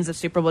behind the scenes of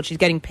Super Bowl she's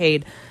getting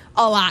paid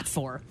a lot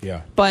for.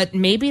 Yeah. But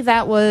maybe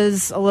that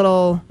was a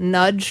little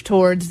nudge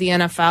towards the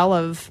NFL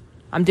of,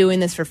 I'm doing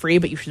this for free,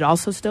 but you should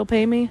also still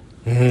pay me.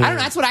 Mm-hmm. I don't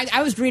know. That's what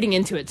I was reading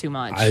into it too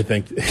much. I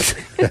think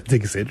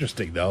it's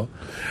interesting, though.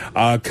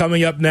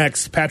 Coming up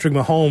next, Patrick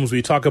Mahomes.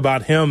 We talk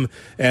about him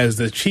as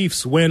the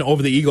Chiefs win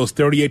over the Eagles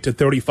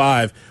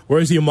 38-35.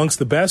 Where is he amongst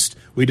the best?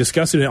 We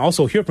discuss it and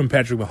also hear from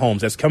Patrick Mahomes.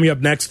 That's coming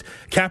up next.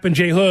 Cap and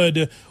Jay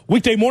Hood,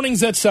 weekday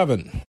mornings at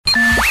 7.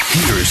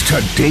 Here's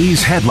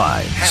today's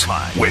headlines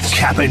with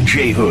Cap and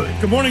Jay Hood.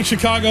 Good morning,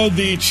 Chicago.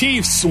 The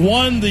Chiefs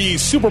won the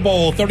Super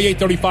Bowl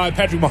 38-35.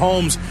 Patrick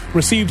Mahomes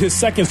received his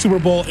second Super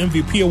Bowl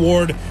MVP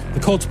award. The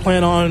Colts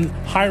plan on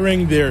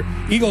hiring their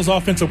Eagles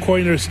offensive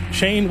coordinator,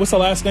 Shane, what's the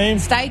last name?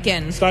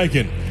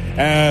 Steichen.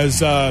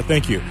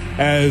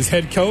 As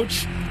head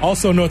coach.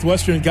 Also,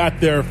 Northwestern got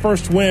their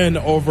first win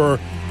over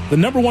the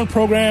number one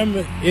program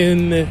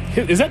in,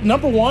 is that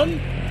number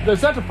one?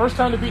 Is that the first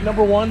time to beat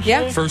number one?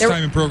 Yeah. First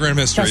time in program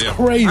history. That's yeah.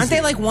 crazy. Aren't they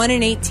like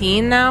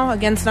 1-18 now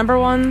against number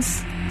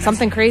ones?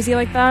 Something crazy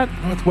like that?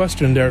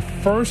 Northwestern, their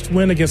first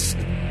win against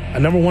a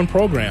number one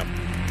program.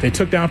 They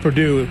took down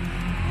Purdue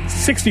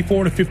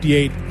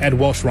 64-58 at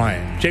Welsh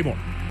Ryan. Jay Moore.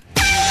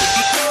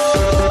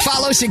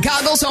 Follow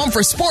Chicago's Home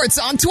for Sports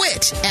on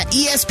Twitch at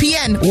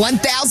ESPN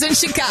 1000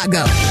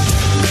 Chicago.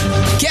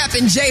 Cap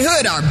and Jay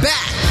Hood are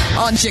back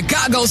on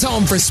Chicago's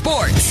Home for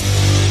Sports.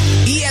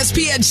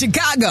 ESPN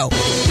Chicago.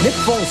 Nick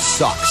Foles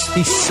sucks.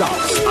 He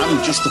sucks.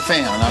 I'm just a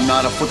fan. I'm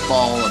not a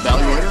football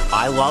evaluator.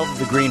 I love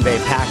the Green Bay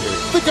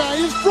Packers. The guy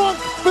is drunk,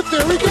 but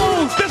there he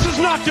goes. This is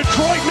not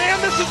Detroit,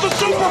 man. This is the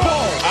Super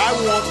Bowl. I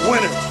want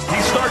winners.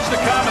 He starts to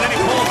come and then he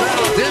pulls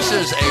out. This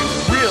is a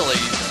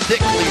really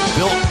thickly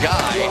built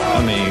guy.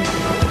 I mean,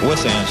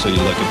 what's the answer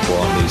you're looking for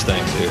on these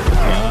things here?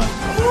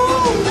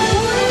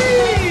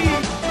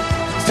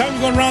 It's time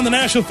to go around the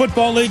National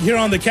Football League here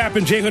on the Cap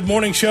and Jay Hood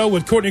Morning Show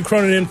with Courtney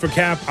Cronin in for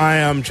Cap. I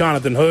am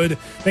Jonathan Hood.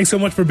 Thanks so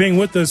much for being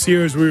with us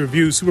here as we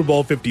review Super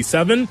Bowl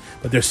 57.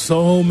 But there's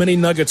so many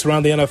nuggets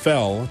around the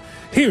NFL.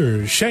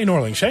 Here's Shay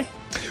Norling. Shay?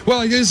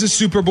 Well, it is a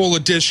Super Bowl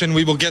edition.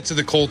 We will get to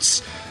the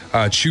Colts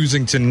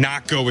choosing to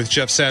not go with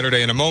Jeff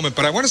Saturday in a moment.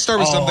 But I want to start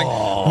with something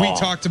we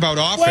talked about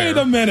off air. Wait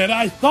a minute.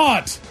 I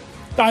thought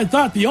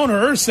the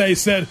owner, Irsay,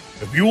 said,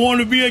 if you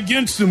want to be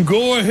against him,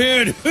 go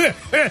ahead.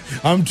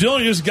 I'm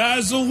telling you, this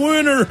guy's a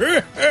winner.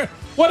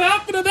 What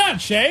happened to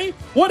that, Shay?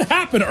 What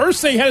happened?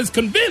 Irsay has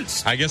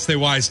convinced. I guess they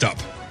wised up.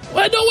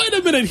 Wait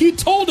a minute. He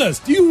told us.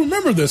 Do you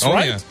remember this,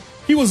 right? Yeah.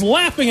 He was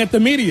laughing at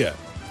the media.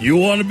 You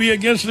want to be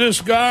against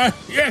this guy?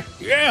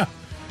 Yeah.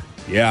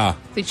 Was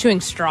he chewing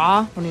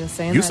straw when he was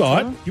saying that? You saw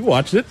it. You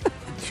watched it.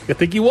 I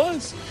think he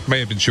was. May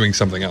have been chewing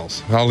something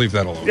else. I'll leave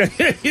that alone.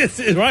 Yes,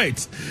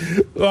 right.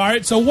 All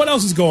right, so what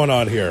else is going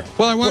on here?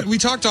 Well, we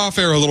talked off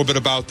air a little bit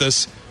about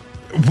this.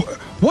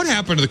 What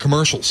happened to the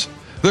commercials?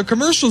 The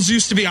commercials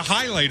used to be a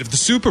highlight of the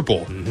Super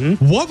Bowl.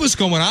 Mm-hmm. What was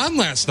going on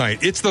last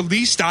night? It's the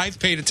least I've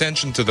paid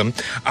attention to them.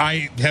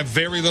 I have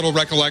very little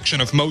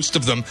recollection of most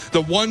of them.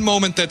 The one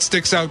moment that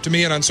sticks out to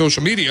me and on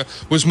social media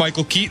was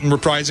Michael Keaton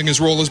reprising his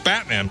role as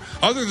Batman.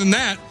 Other than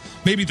that,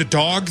 maybe the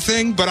dog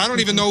thing, but I don't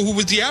even know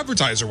who the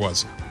advertiser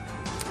was.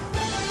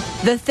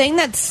 The thing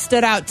that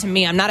stood out to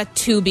me, I'm not a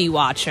Tubi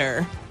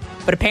watcher,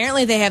 but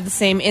apparently they have the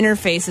same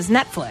interface as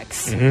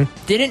Netflix.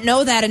 Mm-hmm. Didn't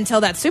know that until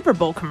that Super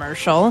Bowl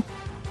commercial.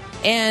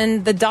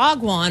 And the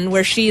dog one,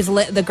 where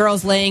the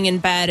girl's laying in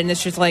bed and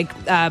it's just like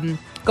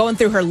going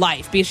through her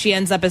life, because she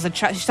ends up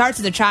she starts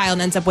as a child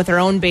and ends up with her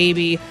own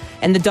baby,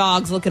 and the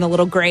dog's looking a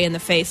little gray in the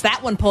face.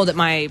 That one pulled at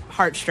my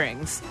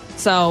heartstrings.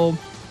 So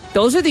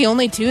those are the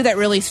only two that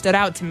really stood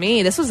out to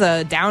me. This was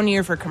a down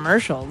year for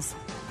commercials.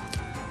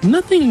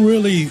 Nothing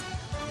really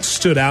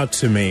stood out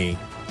to me.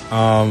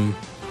 Saw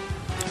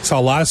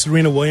a lot of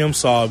Serena Williams,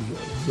 saw a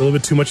little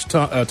bit too much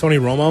Tony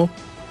Romo.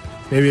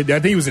 Maybe I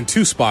think he was in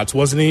two spots,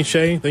 wasn't he,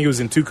 Shay? I think he was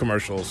in two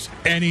commercials.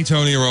 Any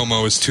Tony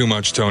Romo is too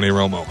much Tony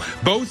Romo.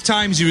 Both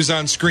times he was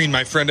on screen,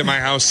 my friend at my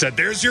house said,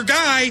 "There's your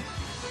guy."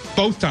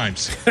 Both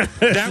times.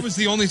 That was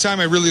the only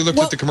time I really looked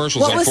at the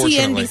commercials, unfortunately. What was he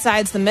in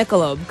besides the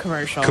Michelob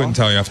commercial? Couldn't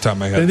tell you off the top of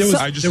my head.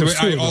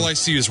 All I I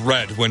see is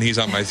red when he's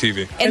on my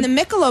TV. And the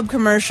Michelob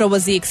commercial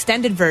was the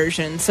extended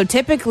version. So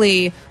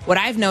typically what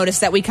I've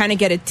noticed that we kind of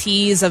get a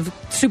tease of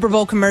Super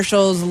Bowl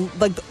commercials,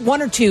 like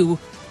one or two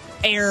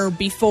air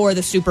before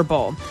the Super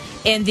Bowl.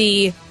 And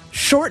the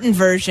shortened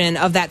version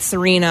of that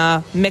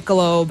Serena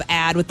Michelob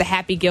ad with the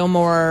Happy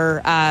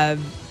Gilmore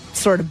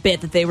sort of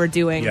bit that they were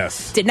doing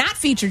did not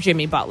feature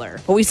Jimmy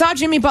Butler. But we saw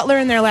Jimmy Butler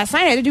in there last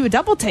night. I had to do a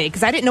double take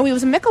because I didn't know he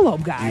was a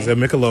Michelob guy. He's a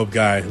Michelob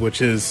guy,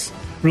 which is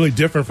really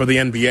different for the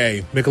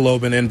NBA.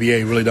 Michelob and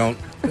NBA really don't,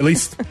 at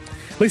least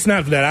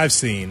not that I've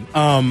seen.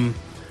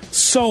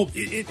 So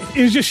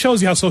it just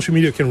shows you how social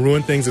media can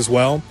ruin things as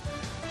well.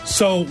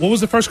 So what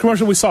was the first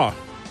commercial we saw?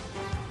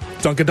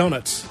 Dunkin'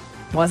 Donuts.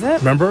 Was it?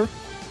 Remember?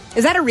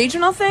 Is that a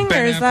regional thing?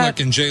 Ben or is Affleck that...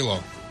 and J-Lo.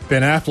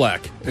 Ben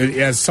Affleck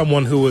as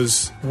someone who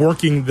was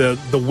working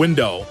the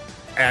window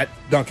at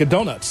Dunkin'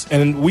 Donuts.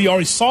 And we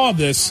already saw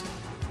this.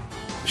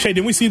 Shay,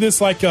 didn't we see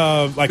this like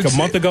a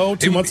month ago,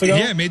 2 months ago?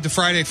 Yeah, it made the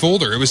Friday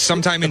folder. It was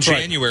sometime in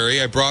January.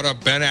 Right. I brought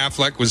up Ben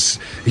Affleck.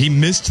 He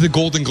missed the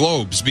Golden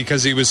Globes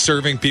because he was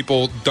serving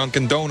people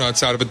Dunkin'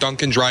 Donuts out of a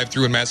Dunkin'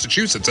 drive-thru in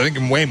Massachusetts, I think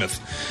in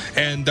Weymouth.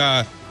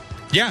 And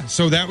yeah,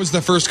 so that was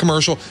the first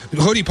commercial.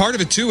 Hoodie, part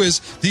of it, too, is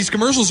these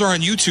commercials are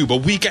on YouTube a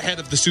week ahead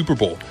of the Super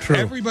Bowl. True.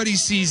 Everybody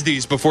sees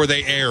these before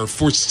they air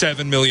for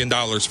 $7 million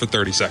for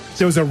 30 seconds.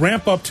 There was a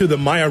ramp-up to the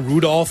Maya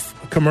Rudolph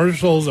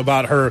commercials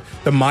about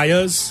the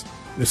Mayas,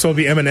 so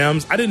the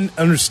M&Ms. I didn't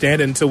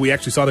understand it until we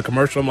actually saw the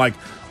commercial. I'm like,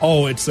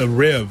 oh, it's a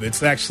rib.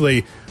 It's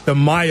actually the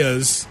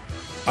Mayas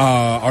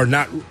are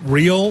not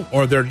real,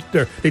 or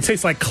they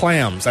taste like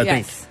clams, I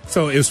think.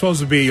 So it was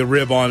supposed to be a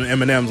rib on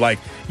M&M's, like,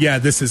 yeah,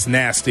 this is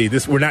nasty.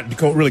 We're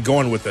not really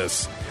going with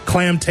this.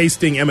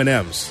 Clam-tasting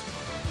M&M's.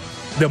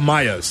 The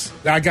Mayas.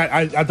 I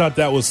thought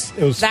it was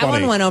that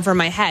funny. One went over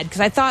my head,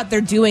 because I thought they're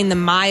doing the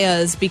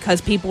Mayas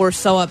because people were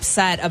so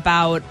upset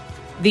about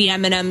the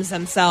M&Ms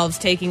themselves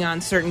taking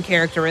on certain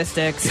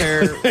characteristics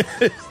or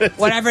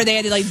whatever. They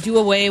had to like do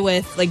away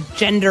with like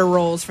gender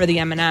roles for the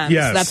M&Ms.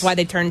 Yes. So that's why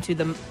they turned to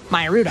the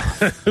Maya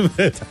Rudolph.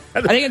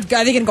 Are they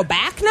going to go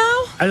back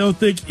now? I don't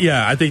think.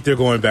 Yeah, I think they're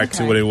going back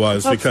to what it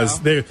was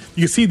because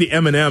you see the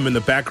M&M in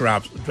the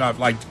background,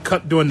 like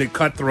doing the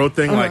cutthroat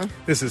thing. Like,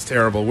 this is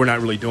terrible. We're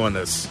not really doing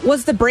this.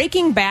 Was the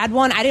Breaking Bad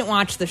one? I didn't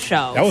watch the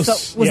show. That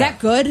was that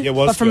good? It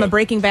was, but from good. a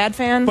Breaking Bad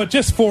fan. But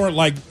just for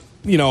like,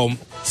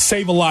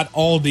 Save-A-Lot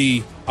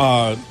Aldi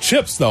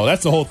chips though.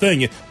 That's the whole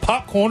thing.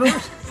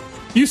 Popcorners.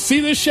 You see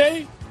this,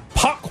 Shay?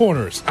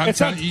 Popcorners. I'm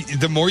telling you,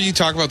 the more you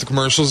talk about the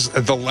commercials,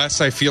 the less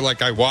I feel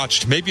like I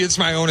watched. Maybe it's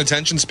my own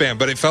attention span,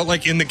 but it felt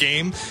like in the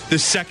game, the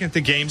second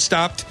the game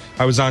stopped,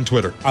 I was on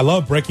Twitter. I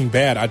love Breaking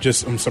Bad.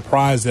 I'm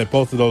surprised that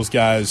both of those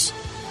guys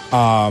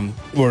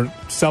were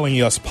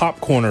selling us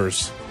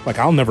popcorners. Like,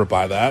 I'll never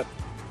buy that.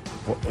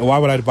 Why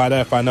would I buy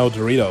that if I know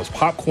Doritos?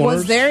 Popcorners?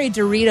 Was there a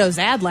Doritos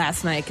ad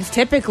last night? Because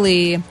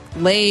typically,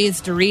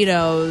 Lay's,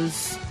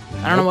 Doritos,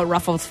 I don't know what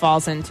Ruffles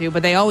falls into,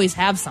 but they always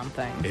have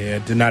something. Yeah,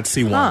 did not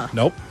see one.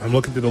 Nope. I'm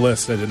looking through the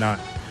list. I did not.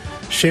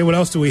 Shay, what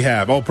else do we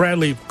have? Oh,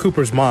 Bradley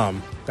Cooper's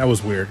mom. That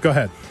was weird. Go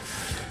ahead.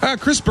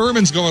 Chris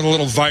Berman's going a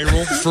little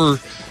viral for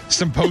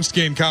some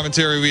post-game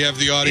commentary we have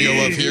the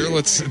audio of here.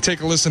 Let's take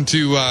a listen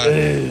to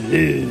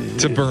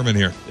Berman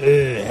here.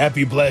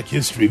 Happy Black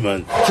History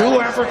Month.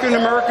 Two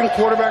African-American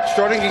quarterbacks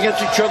starting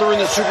against each other in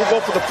the Super Bowl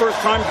for the first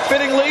time,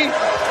 fittingly.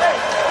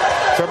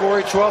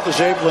 February 12th is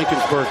Abe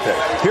Lincoln's birthday.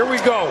 Here we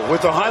go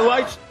with the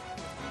highlights.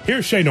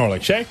 Here's Shay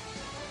Norling. Shay?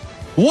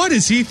 What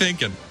is he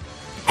thinking?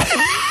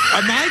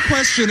 My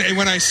question,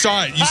 when I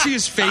saw it, you see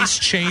his face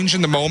change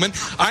in the moment.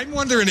 I'm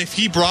wondering if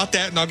he brought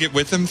that Nugget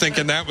with him,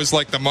 thinking that was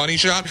like the money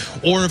shot,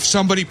 or if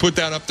somebody put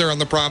that up there on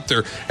the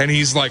prompter, and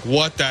he's like,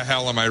 what the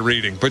hell am I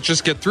reading? But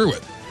just get through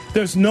it.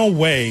 There's no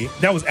way.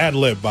 That was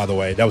ad-lib, by the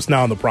way. That was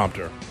not on the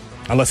prompter,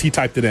 unless he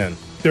typed it in.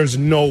 There's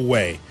no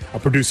way a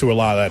producer would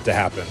allow that to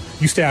happen.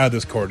 You stay out of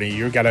this, Courtney.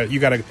 You got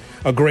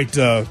a great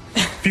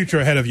future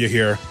ahead of you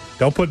here.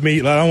 Don't put me.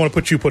 I don't want to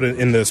put you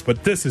in this,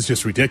 but this is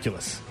just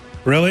ridiculous.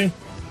 Really?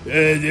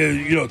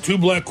 Two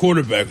black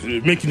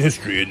quarterbacks making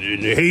history,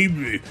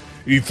 and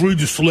he freed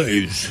the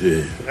slaves.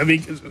 I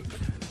mean,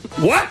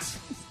 what?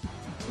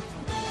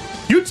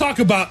 You talk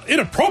about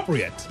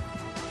inappropriate.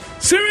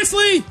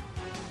 Seriously?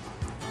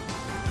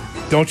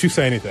 Don't you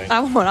say anything.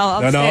 I'll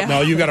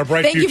No, you got a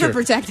bright Thank future. you for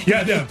protecting me.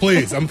 Yeah,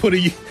 please. I'm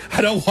putting you.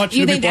 I don't want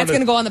you to think that's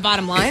going to go on the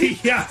bottom line?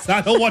 Yes, I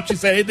don't want you to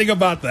say anything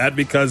about that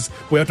because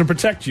we have to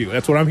protect you.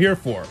 That's what I'm here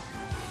for.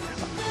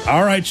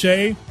 All right,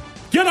 Shay.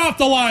 Get off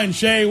the line,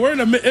 Shay. We're in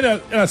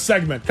a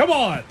segment. Come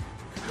on.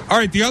 All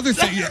right, the other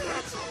thing.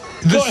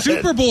 The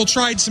Super Bowl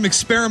tried some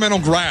experimental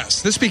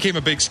grass. This became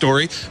a big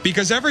story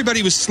because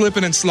everybody was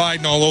slipping and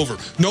sliding all over.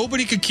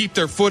 Nobody could keep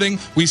their footing.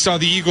 We saw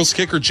the Eagles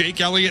kicker,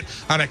 Jake Elliott,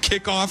 on a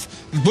kickoff.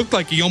 It looked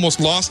like he almost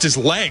lost his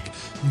leg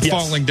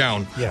falling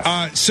down.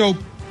 Yes. So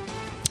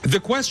the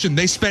question,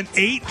 they spent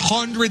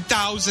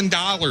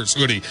 $800,000,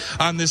 Hoodie,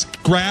 on this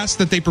grass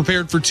that they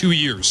prepared for 2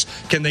 years.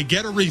 Can they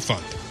get a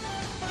refund?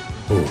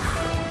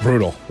 Oof.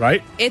 Brutal,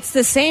 right? It's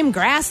the same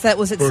grass that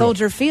was at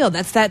Soldier Field.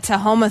 That's that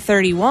Tahoma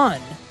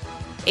 31.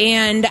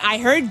 And I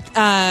heard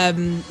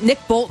Nick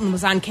Bolton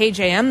was on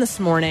KJM this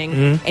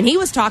morning, and he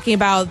was talking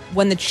about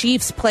when the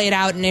Chiefs played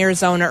out in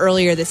Arizona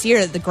earlier this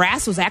year, the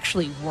grass was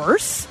actually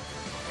worse.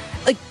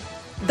 Like,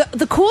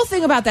 the cool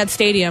thing about that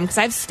stadium, because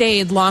I've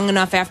stayed long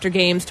enough after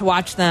games to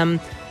watch them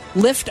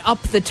lift up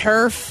the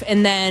turf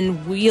and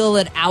then wheel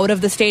it out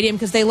of the stadium,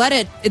 because they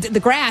let the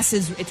grass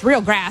it's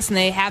real grass, and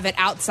they have it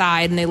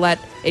outside and they let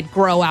it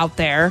grow out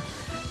there.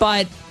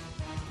 But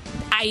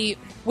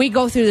we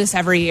go through this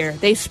every year.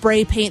 They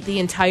spray paint the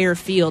entire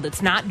field.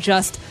 It's not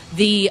just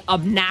the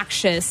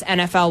obnoxious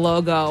NFL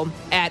logo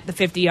at the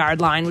 50-yard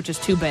line, which is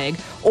too big,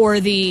 or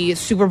the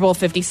Super Bowl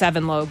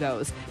 57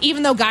 logos.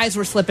 Even though guys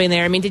were slipping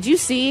there. I mean, did you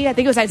see? I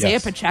think it was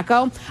Isaiah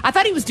Pacheco. I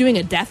thought he was doing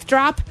a death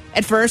drop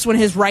at first when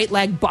his right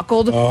leg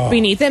buckled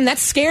beneath him. That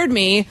scared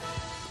me.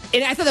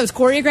 And I thought that was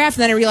choreographed,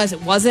 and then I realized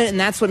it wasn't, and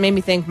that's what made me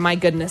think, my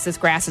goodness, this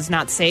grass is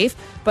not safe.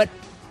 But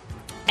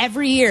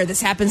every year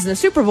this happens in the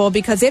Super Bowl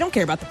because they don't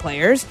care about the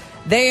players.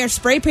 They are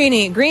spray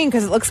painting it green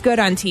because it looks good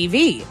on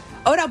TV.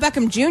 Odell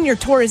Beckham Jr.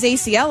 tore his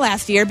ACL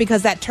last year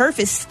because that turf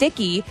is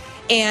sticky,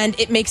 and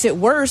it makes it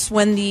worse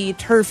when the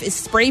turf is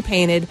spray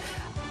painted.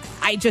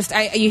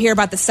 You hear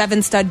about the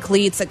 7-stud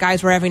cleats that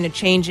guys were having to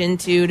change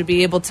into to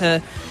be able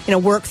to,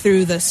 work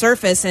through the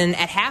surface. And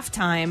at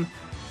halftime,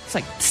 it's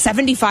like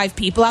 75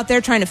 people out there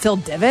trying to fill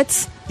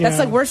divots. That's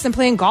like worse than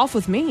playing golf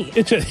with me.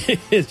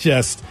 It's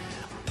just,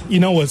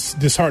 what's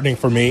disheartening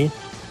for me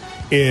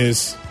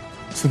is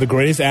the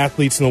greatest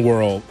athletes in the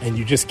world, and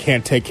you just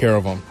can't take care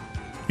of them.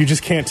 You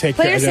just can't take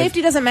care of them. Player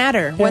safety doesn't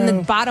matter when the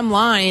bottom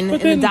line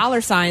and the dollar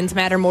signs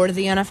matter more to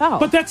the NFL.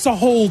 But that's the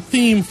whole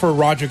theme for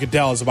Roger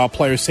Goodell, is about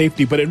player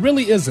safety, but it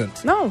really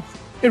isn't. No.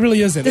 It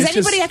really isn't. Does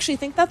anybody actually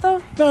think that,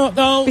 though?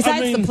 No.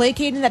 Besides the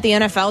placating that the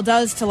NFL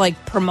does to,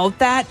 promote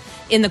that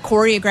in the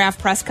choreographed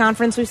press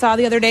conference we saw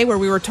the other day, where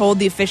we were told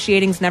the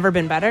officiating's never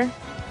been better?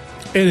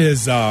 It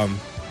is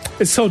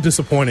It's so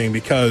disappointing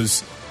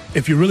because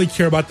if you really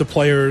care about the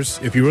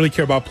players, if you really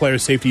care about player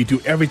safety, you do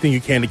everything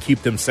you can to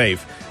keep them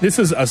safe. This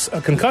is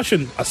a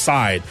concussion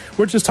aside.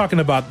 We're just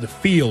talking about the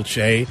field,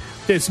 Shay.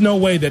 There's no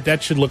way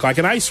that should look like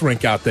an ice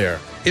rink out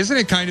there. Isn't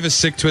it kind of a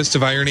sick twist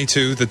of irony,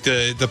 too, that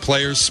the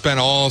players spent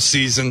all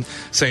season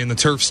saying the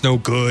turf's no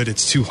good,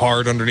 it's too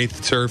hard underneath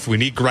the turf, we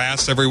need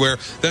grass everywhere.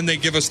 Then they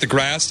give us the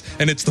grass,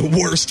 and it's the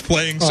worst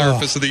playing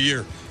surface of the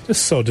year.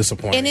 Just so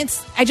disappointing. And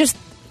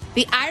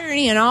the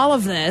irony in all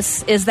of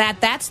this is that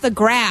that's the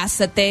grass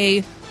that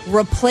they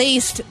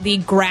replaced the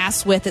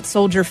grass with at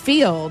Soldier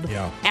Field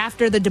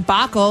after the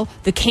debacle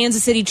the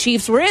Kansas City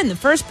Chiefs were in, the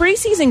first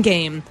preseason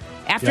game.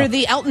 After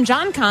the Elton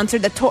John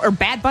concert or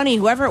Bad Bunny,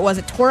 whoever it was,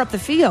 it tore up the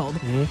field.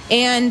 Mm-hmm.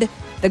 And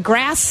the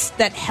grass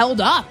that held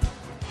up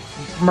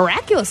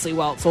miraculously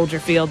well at Soldier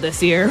Field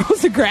this year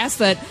was the grass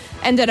that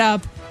ended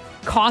up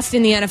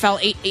costing the NFL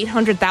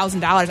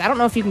 $800,000. I don't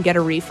know if you can get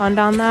a refund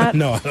on that.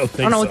 No, I don't think so.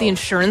 I don't know what the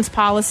insurance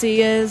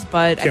policy is,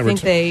 but I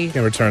think they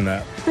can't return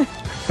that. I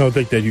don't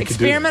think that you could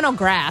do experimental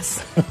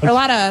grass. There are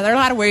a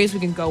lot of ways we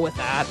can go with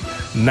that.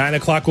 9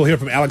 o'clock, we'll hear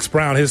from Alex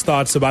Brown, his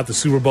thoughts about the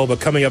Super Bowl. But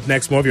coming up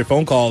next, more of your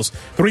phone calls.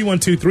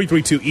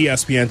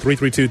 312-332-ESPN,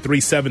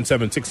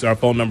 332-3776 is our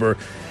phone number.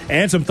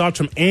 And some thoughts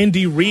from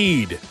Andy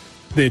Reid.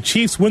 The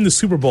Chiefs win the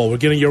Super Bowl. We're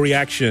getting your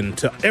reaction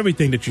to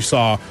everything that you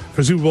saw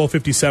for Super Bowl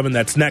 57.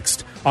 That's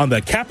next on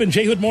the Cap and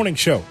J Hood Morning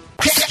Show.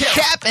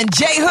 Cap and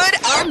J Hood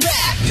are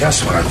back.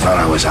 Just when I thought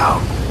I was out,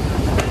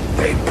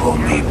 they pulled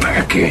me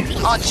back in.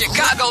 On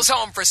Chicago's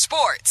home for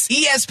sports,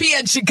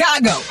 ESPN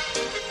Chicago.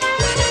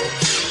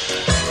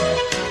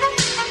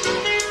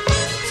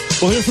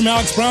 We'll hear from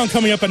Alex Brown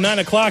coming up at 9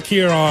 o'clock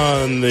here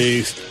on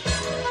the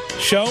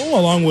show,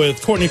 along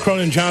with Courtney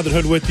Cronin and Jonathan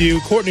Hood with you.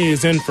 Courtney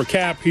is in for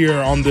Cap here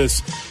on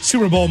this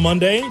Super Bowl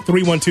Monday.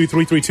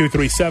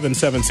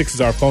 312-332-3776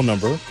 is our phone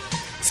number.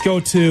 Let's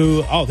go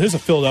to, there's a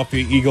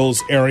Philadelphia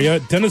Eagles area.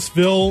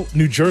 Dennisville,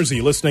 New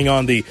Jersey, listening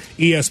on the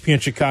ESPN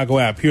Chicago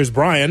app. Here's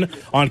Brian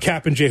on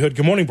Cap and J Hood.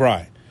 Good morning,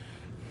 Brian.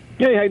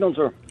 Hey, how you doing,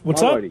 sir?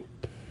 What's up?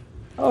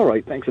 All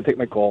right, thanks for taking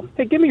my call.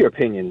 Hey, give me your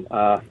opinion.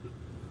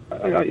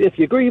 If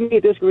you agree with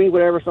me, disagree,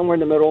 whatever, somewhere in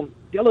the middle.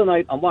 The other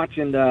night, I'm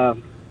watching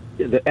the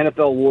NFL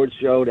awards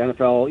show. The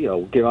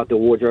NFL, give out the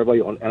awards to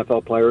everybody on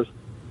NFL players.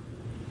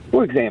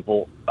 For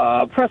example,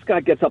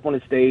 Prescott gets up on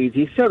the stage.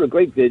 He showed a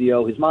great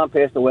video. His mom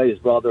passed away, his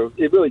brother.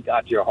 It really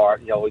got to your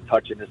heart,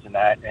 touching this and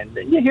that. And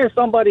you hear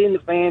somebody in the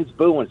fans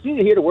booing. As soon as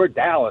you hear the word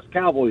Dallas,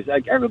 Cowboys,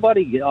 like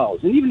everybody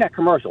yells. And even that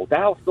commercial,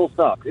 Dallas still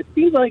sucks. It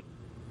seems like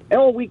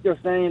all week they're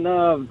saying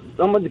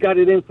someone's got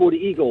it in for the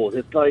Eagles.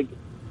 It's like,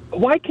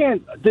 why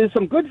can't – there's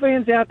some good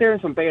fans out there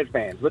and some bad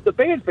fans. But the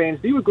bad fans,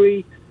 do you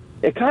agree,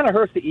 it kind of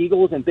hurts the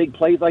Eagles in big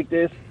plays like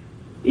this?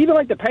 Even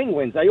like the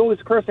Penguins, I always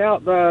curse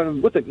out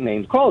what's the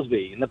name,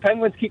 Crosby, and the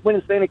Penguins keep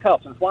winning Stanley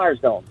Cups and Flyers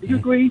don't. Do you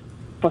agree?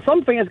 For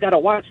some fans, got to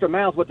watch their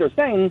mouths what they're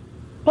saying.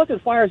 Plus,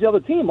 it fires the other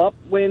team up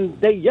when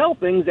they yell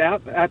things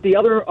out at the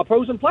other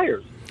opposing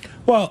players.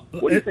 Well,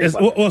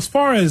 as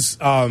far as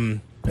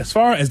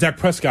Dak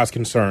Prescott's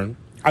concerned,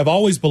 I've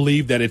always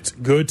believed that it's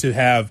good to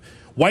have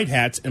white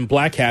hats and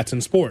black hats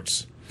in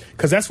sports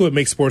because that's what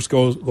makes sports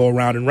go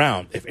round and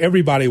round. If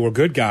everybody were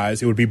good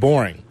guys, it would be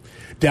boring.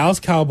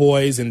 Dallas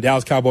Cowboys and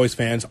Dallas Cowboys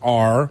fans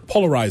are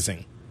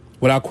polarizing,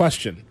 without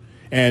question.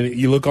 And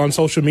you look on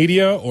social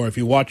media or if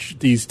you watch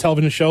these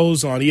television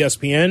shows on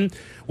ESPN,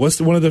 what's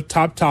one of the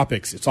top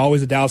topics? It's always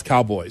the Dallas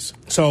Cowboys.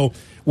 So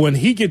when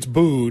he gets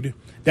booed,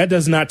 that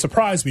does not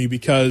surprise me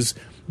because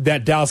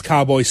that Dallas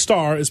Cowboys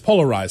star is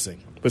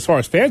polarizing. But as far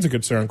as fans are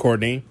concerned,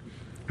 Courtney,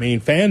 I mean,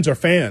 fans are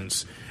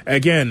fans.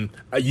 Again,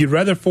 you'd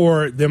rather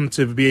for them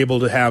to be able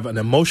to have an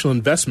emotional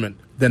investment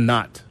than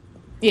not.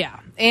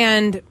 Yeah,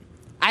 and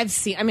I've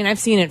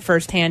seen it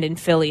firsthand in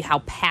Philly how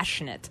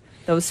passionate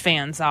those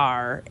fans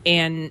are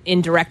and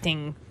in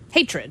directing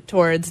hatred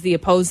towards the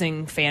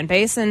opposing fan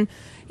base. And,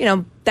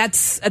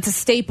 that's a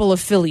staple of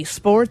Philly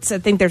sports. I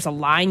think there's a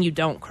line you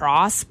don't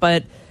cross.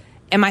 But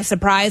am I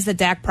surprised that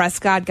Dak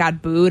Prescott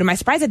got booed? Am I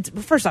surprised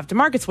that, first off,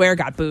 DeMarcus Ware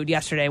got booed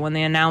yesterday when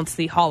they announced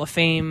the Hall of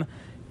Fame,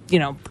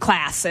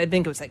 class? I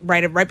think it was like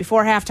right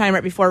before halftime,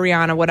 right before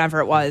Rihanna, whatever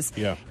it was.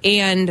 Yeah.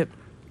 And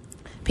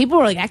people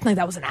were acting like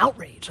that was an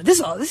outrage. Like, this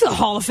is a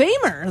Hall of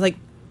Famer. Like,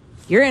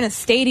 you're in a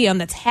stadium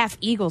that's half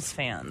Eagles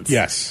fans.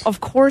 Yes.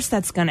 Of course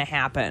that's going to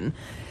happen.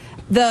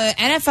 The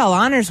NFL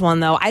Honors one,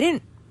 though, I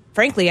didn't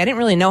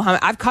really know how.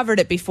 I've covered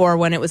it before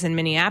when it was in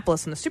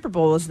Minneapolis and the Super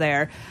Bowl was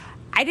there.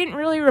 I didn't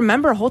really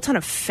remember a whole ton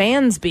of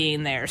fans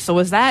being there. So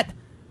was that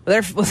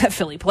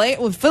Philly play?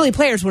 Well, Philly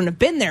players wouldn't have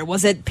been there.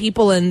 Was it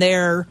people in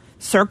their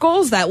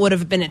circles that would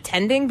have been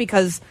attending?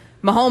 Because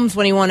Mahomes,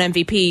 when he won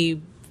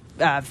MVP,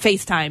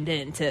 FaceTimed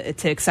in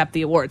to accept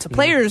the award. So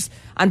players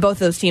on both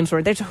those teams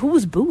were there. So who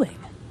was booing?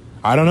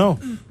 I don't know.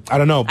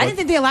 I didn't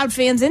think they allowed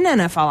fans in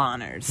NFL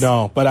Honors.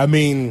 No, but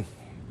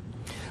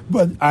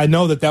but I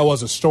know that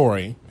was a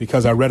story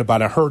because I read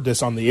about it. I heard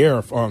this on the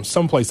air from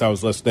someplace I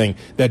was listening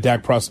that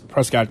Dak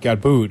Prescott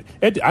got booed.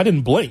 I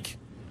didn't blink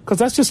because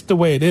that's just the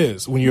way it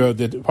is when you're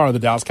part of the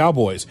Dallas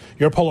Cowboys.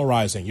 You're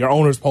polarizing. Your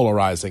owner's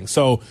polarizing.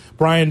 So,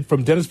 Brian,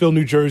 from Dennisville,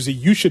 New Jersey,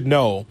 you should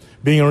know,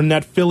 being in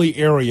that Philly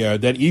area,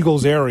 that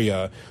Eagles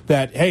area,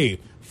 that, hey,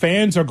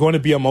 fans are going to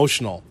be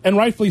emotional, and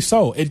rightfully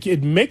so.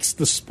 It makes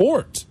the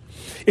sport.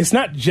 It's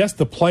not just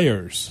the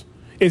players.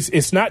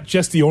 It's not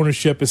just the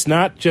ownership. It's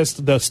not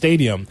just the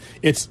stadium.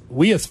 It's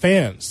we as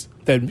fans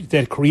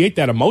that create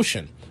that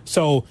emotion.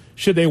 So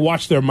should they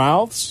watch their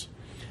mouths?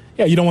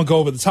 Yeah, you don't want to go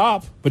over the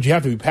top, but you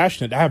have to be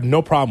passionate. I have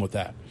no problem with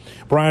that.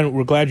 Brian,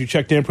 we're glad you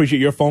checked in. Appreciate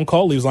your phone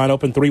call. Leaves line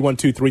open,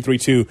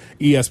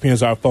 312-332-ESPN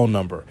is our phone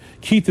number.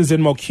 Keith is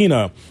in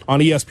Mokina on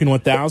ESPN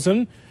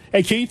 1000.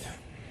 Hey, Keith.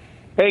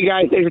 Hey,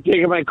 guys. Thanks for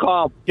taking my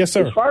call. Yes,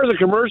 sir. As far as the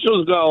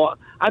commercials go,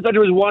 I thought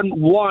there was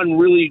one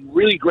really,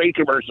 really great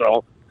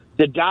commercial.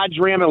 The Dodge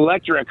Ram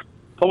Electric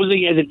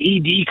posing as an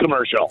ED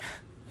commercial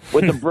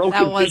with the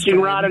broken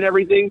fishing rod and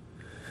everything.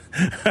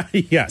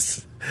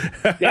 Yes.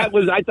 I thought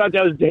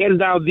that was hands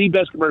down the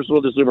best commercial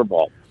of the Super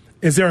Bowl.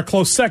 Is there a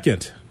close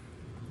second?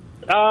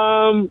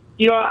 I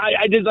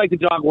did like the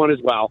dog one as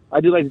well.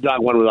 That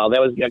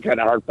was kind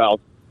of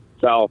heartfelt.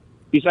 So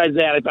besides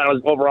that, I thought it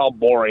was overall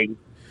boring.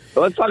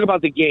 But let's talk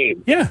about the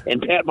game. Yeah.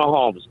 And Pat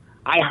Mahomes.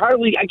 I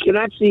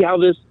cannot see how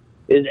this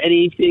is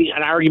anything,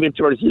 an argument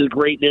towards his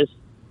greatness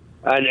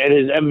and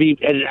his MVP.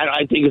 And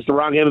I think it's the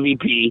wrong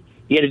MVP.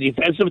 He had a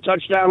defensive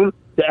touchdown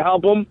to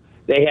help him.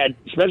 They had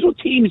special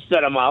teams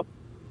set him up.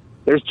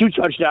 There's 2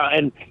 touchdowns,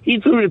 and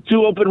he threw to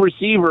 2 open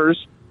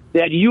receivers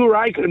that you or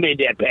I could have made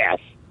that pass.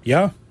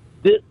 Yeah.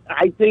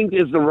 I think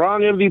it's the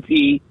wrong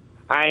MVP.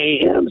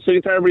 I am sick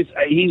and tired of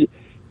he's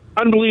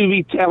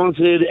unbelievably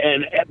talented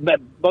and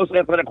most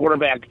athletic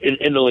quarterback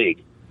in the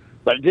league.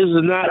 But this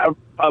is not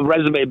a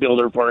resume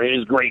builder for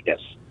his greatness.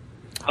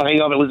 I'll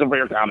hang up and listen for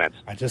your comments.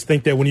 I just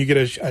think that when you get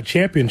a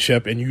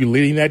championship and you're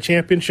leading that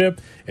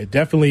championship, it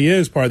definitely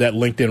is part of that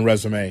LinkedIn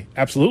resume.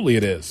 Absolutely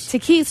it is. To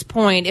Keith's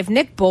point, if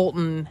Nick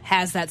Bolton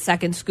has that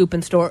second scoop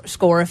and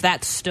score, if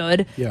that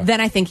stood, then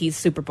I think he's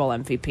Super Bowl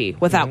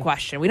MVP, without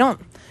question. We don't,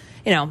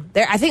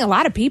 I think a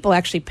lot of people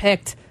actually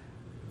picked,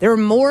 there were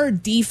more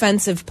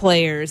defensive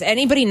players,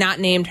 anybody not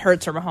named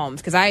Hurts or Mahomes,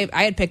 because I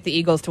had picked the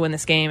Eagles to win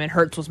this game, and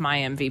Hurts was my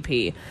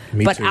MVP.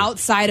 But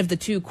outside of the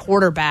 2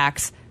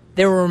 quarterbacks,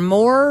 there were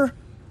more,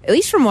 at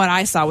least from what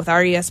I saw with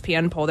our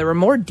ESPN poll, there were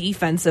more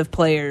defensive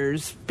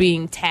players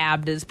being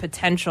tabbed as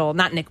potential,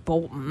 not Nick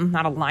Bolton,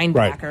 not a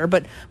linebacker,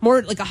 but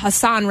more like a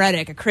Hassan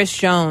Reddick, a Chris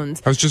Jones.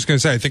 I was just going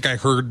to say, I think I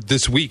heard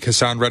this week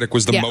Hassan Reddick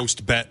was the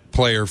most bet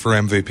player for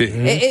MVP.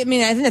 I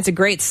think that's a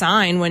great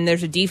sign when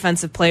there's a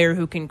defensive player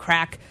who can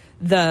crack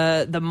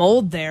the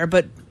mold there.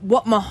 But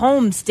what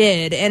Mahomes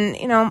did, and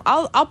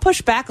I'll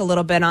push back a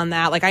little bit on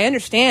that. Like, I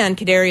understand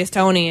Kadarius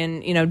Toney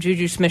and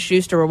Juju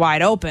Smith-Schuster were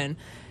wide open.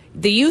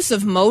 The use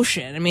of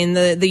motion,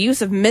 the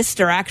use of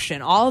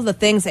misdirection, all of the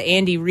things that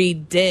Andy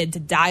Reid did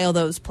to dial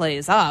those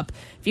plays up.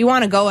 If you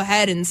want to go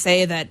ahead and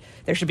say that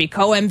there should be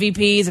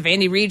co-MVPs, if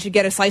Andy Reid should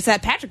get a slice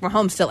at that, Patrick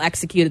Mahomes still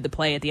executed the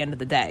play at the end of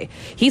the day.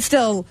 He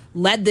still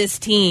led this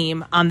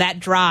team on that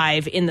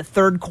drive in the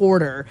third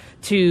quarter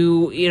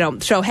to,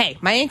 show, hey,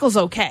 my ankle's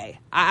okay.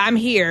 I'm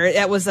here.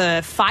 That was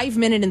a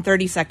 5-minute and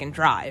 30-second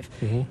drive.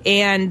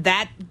 And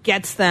that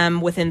gets them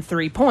within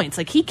 3 points.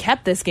 Like, he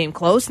kept this game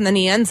close, and then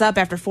he ends up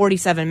after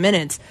 47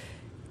 minutes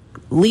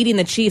leading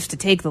the Chiefs to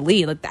take the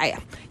lead.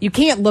 You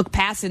can't look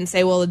past it and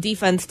say, well, the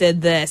defense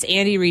did this,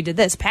 Andy Reid did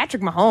this.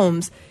 Patrick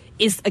Mahomes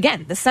is,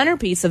 again, the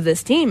centerpiece of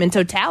this team. In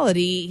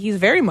totality, he's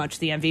very much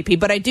the MVP.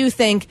 But I do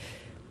think,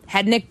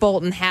 had Nick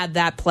Bolton had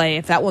that play,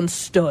 if that one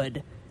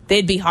stood,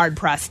 they'd be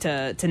hard-pressed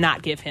to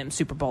not give him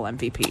Super Bowl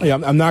MVP. Yeah,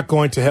 I'm not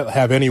going to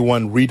have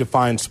anyone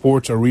redefine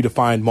sports or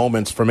redefine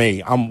moments for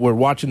me. We're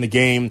watching the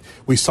game.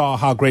 We saw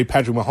how great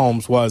Patrick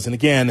Mahomes was. And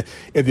again,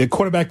 if the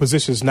quarterback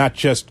position is not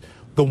just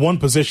the one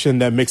position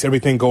that makes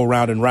everything go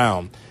round and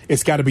round.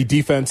 It's got to be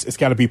defense. It's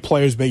got to be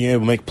players being able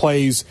to make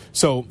plays.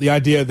 So the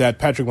idea that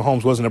Patrick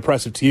Mahomes wasn't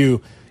impressive to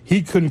you,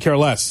 he couldn't care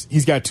less.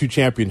 He's got 2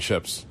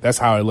 championships. That's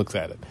how I look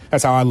at it.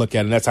 That's how I look at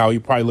it, and that's how he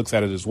probably looks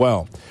at it as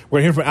well. We're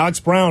going to hear from Alex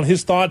Brown,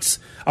 his thoughts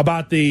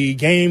about the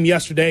game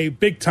yesterday.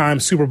 Big-time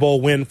Super Bowl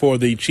win for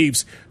the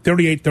Chiefs,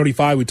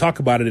 38-35. We talk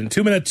about it in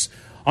 2 minutes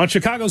on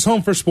Chicago's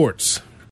Home for Sports.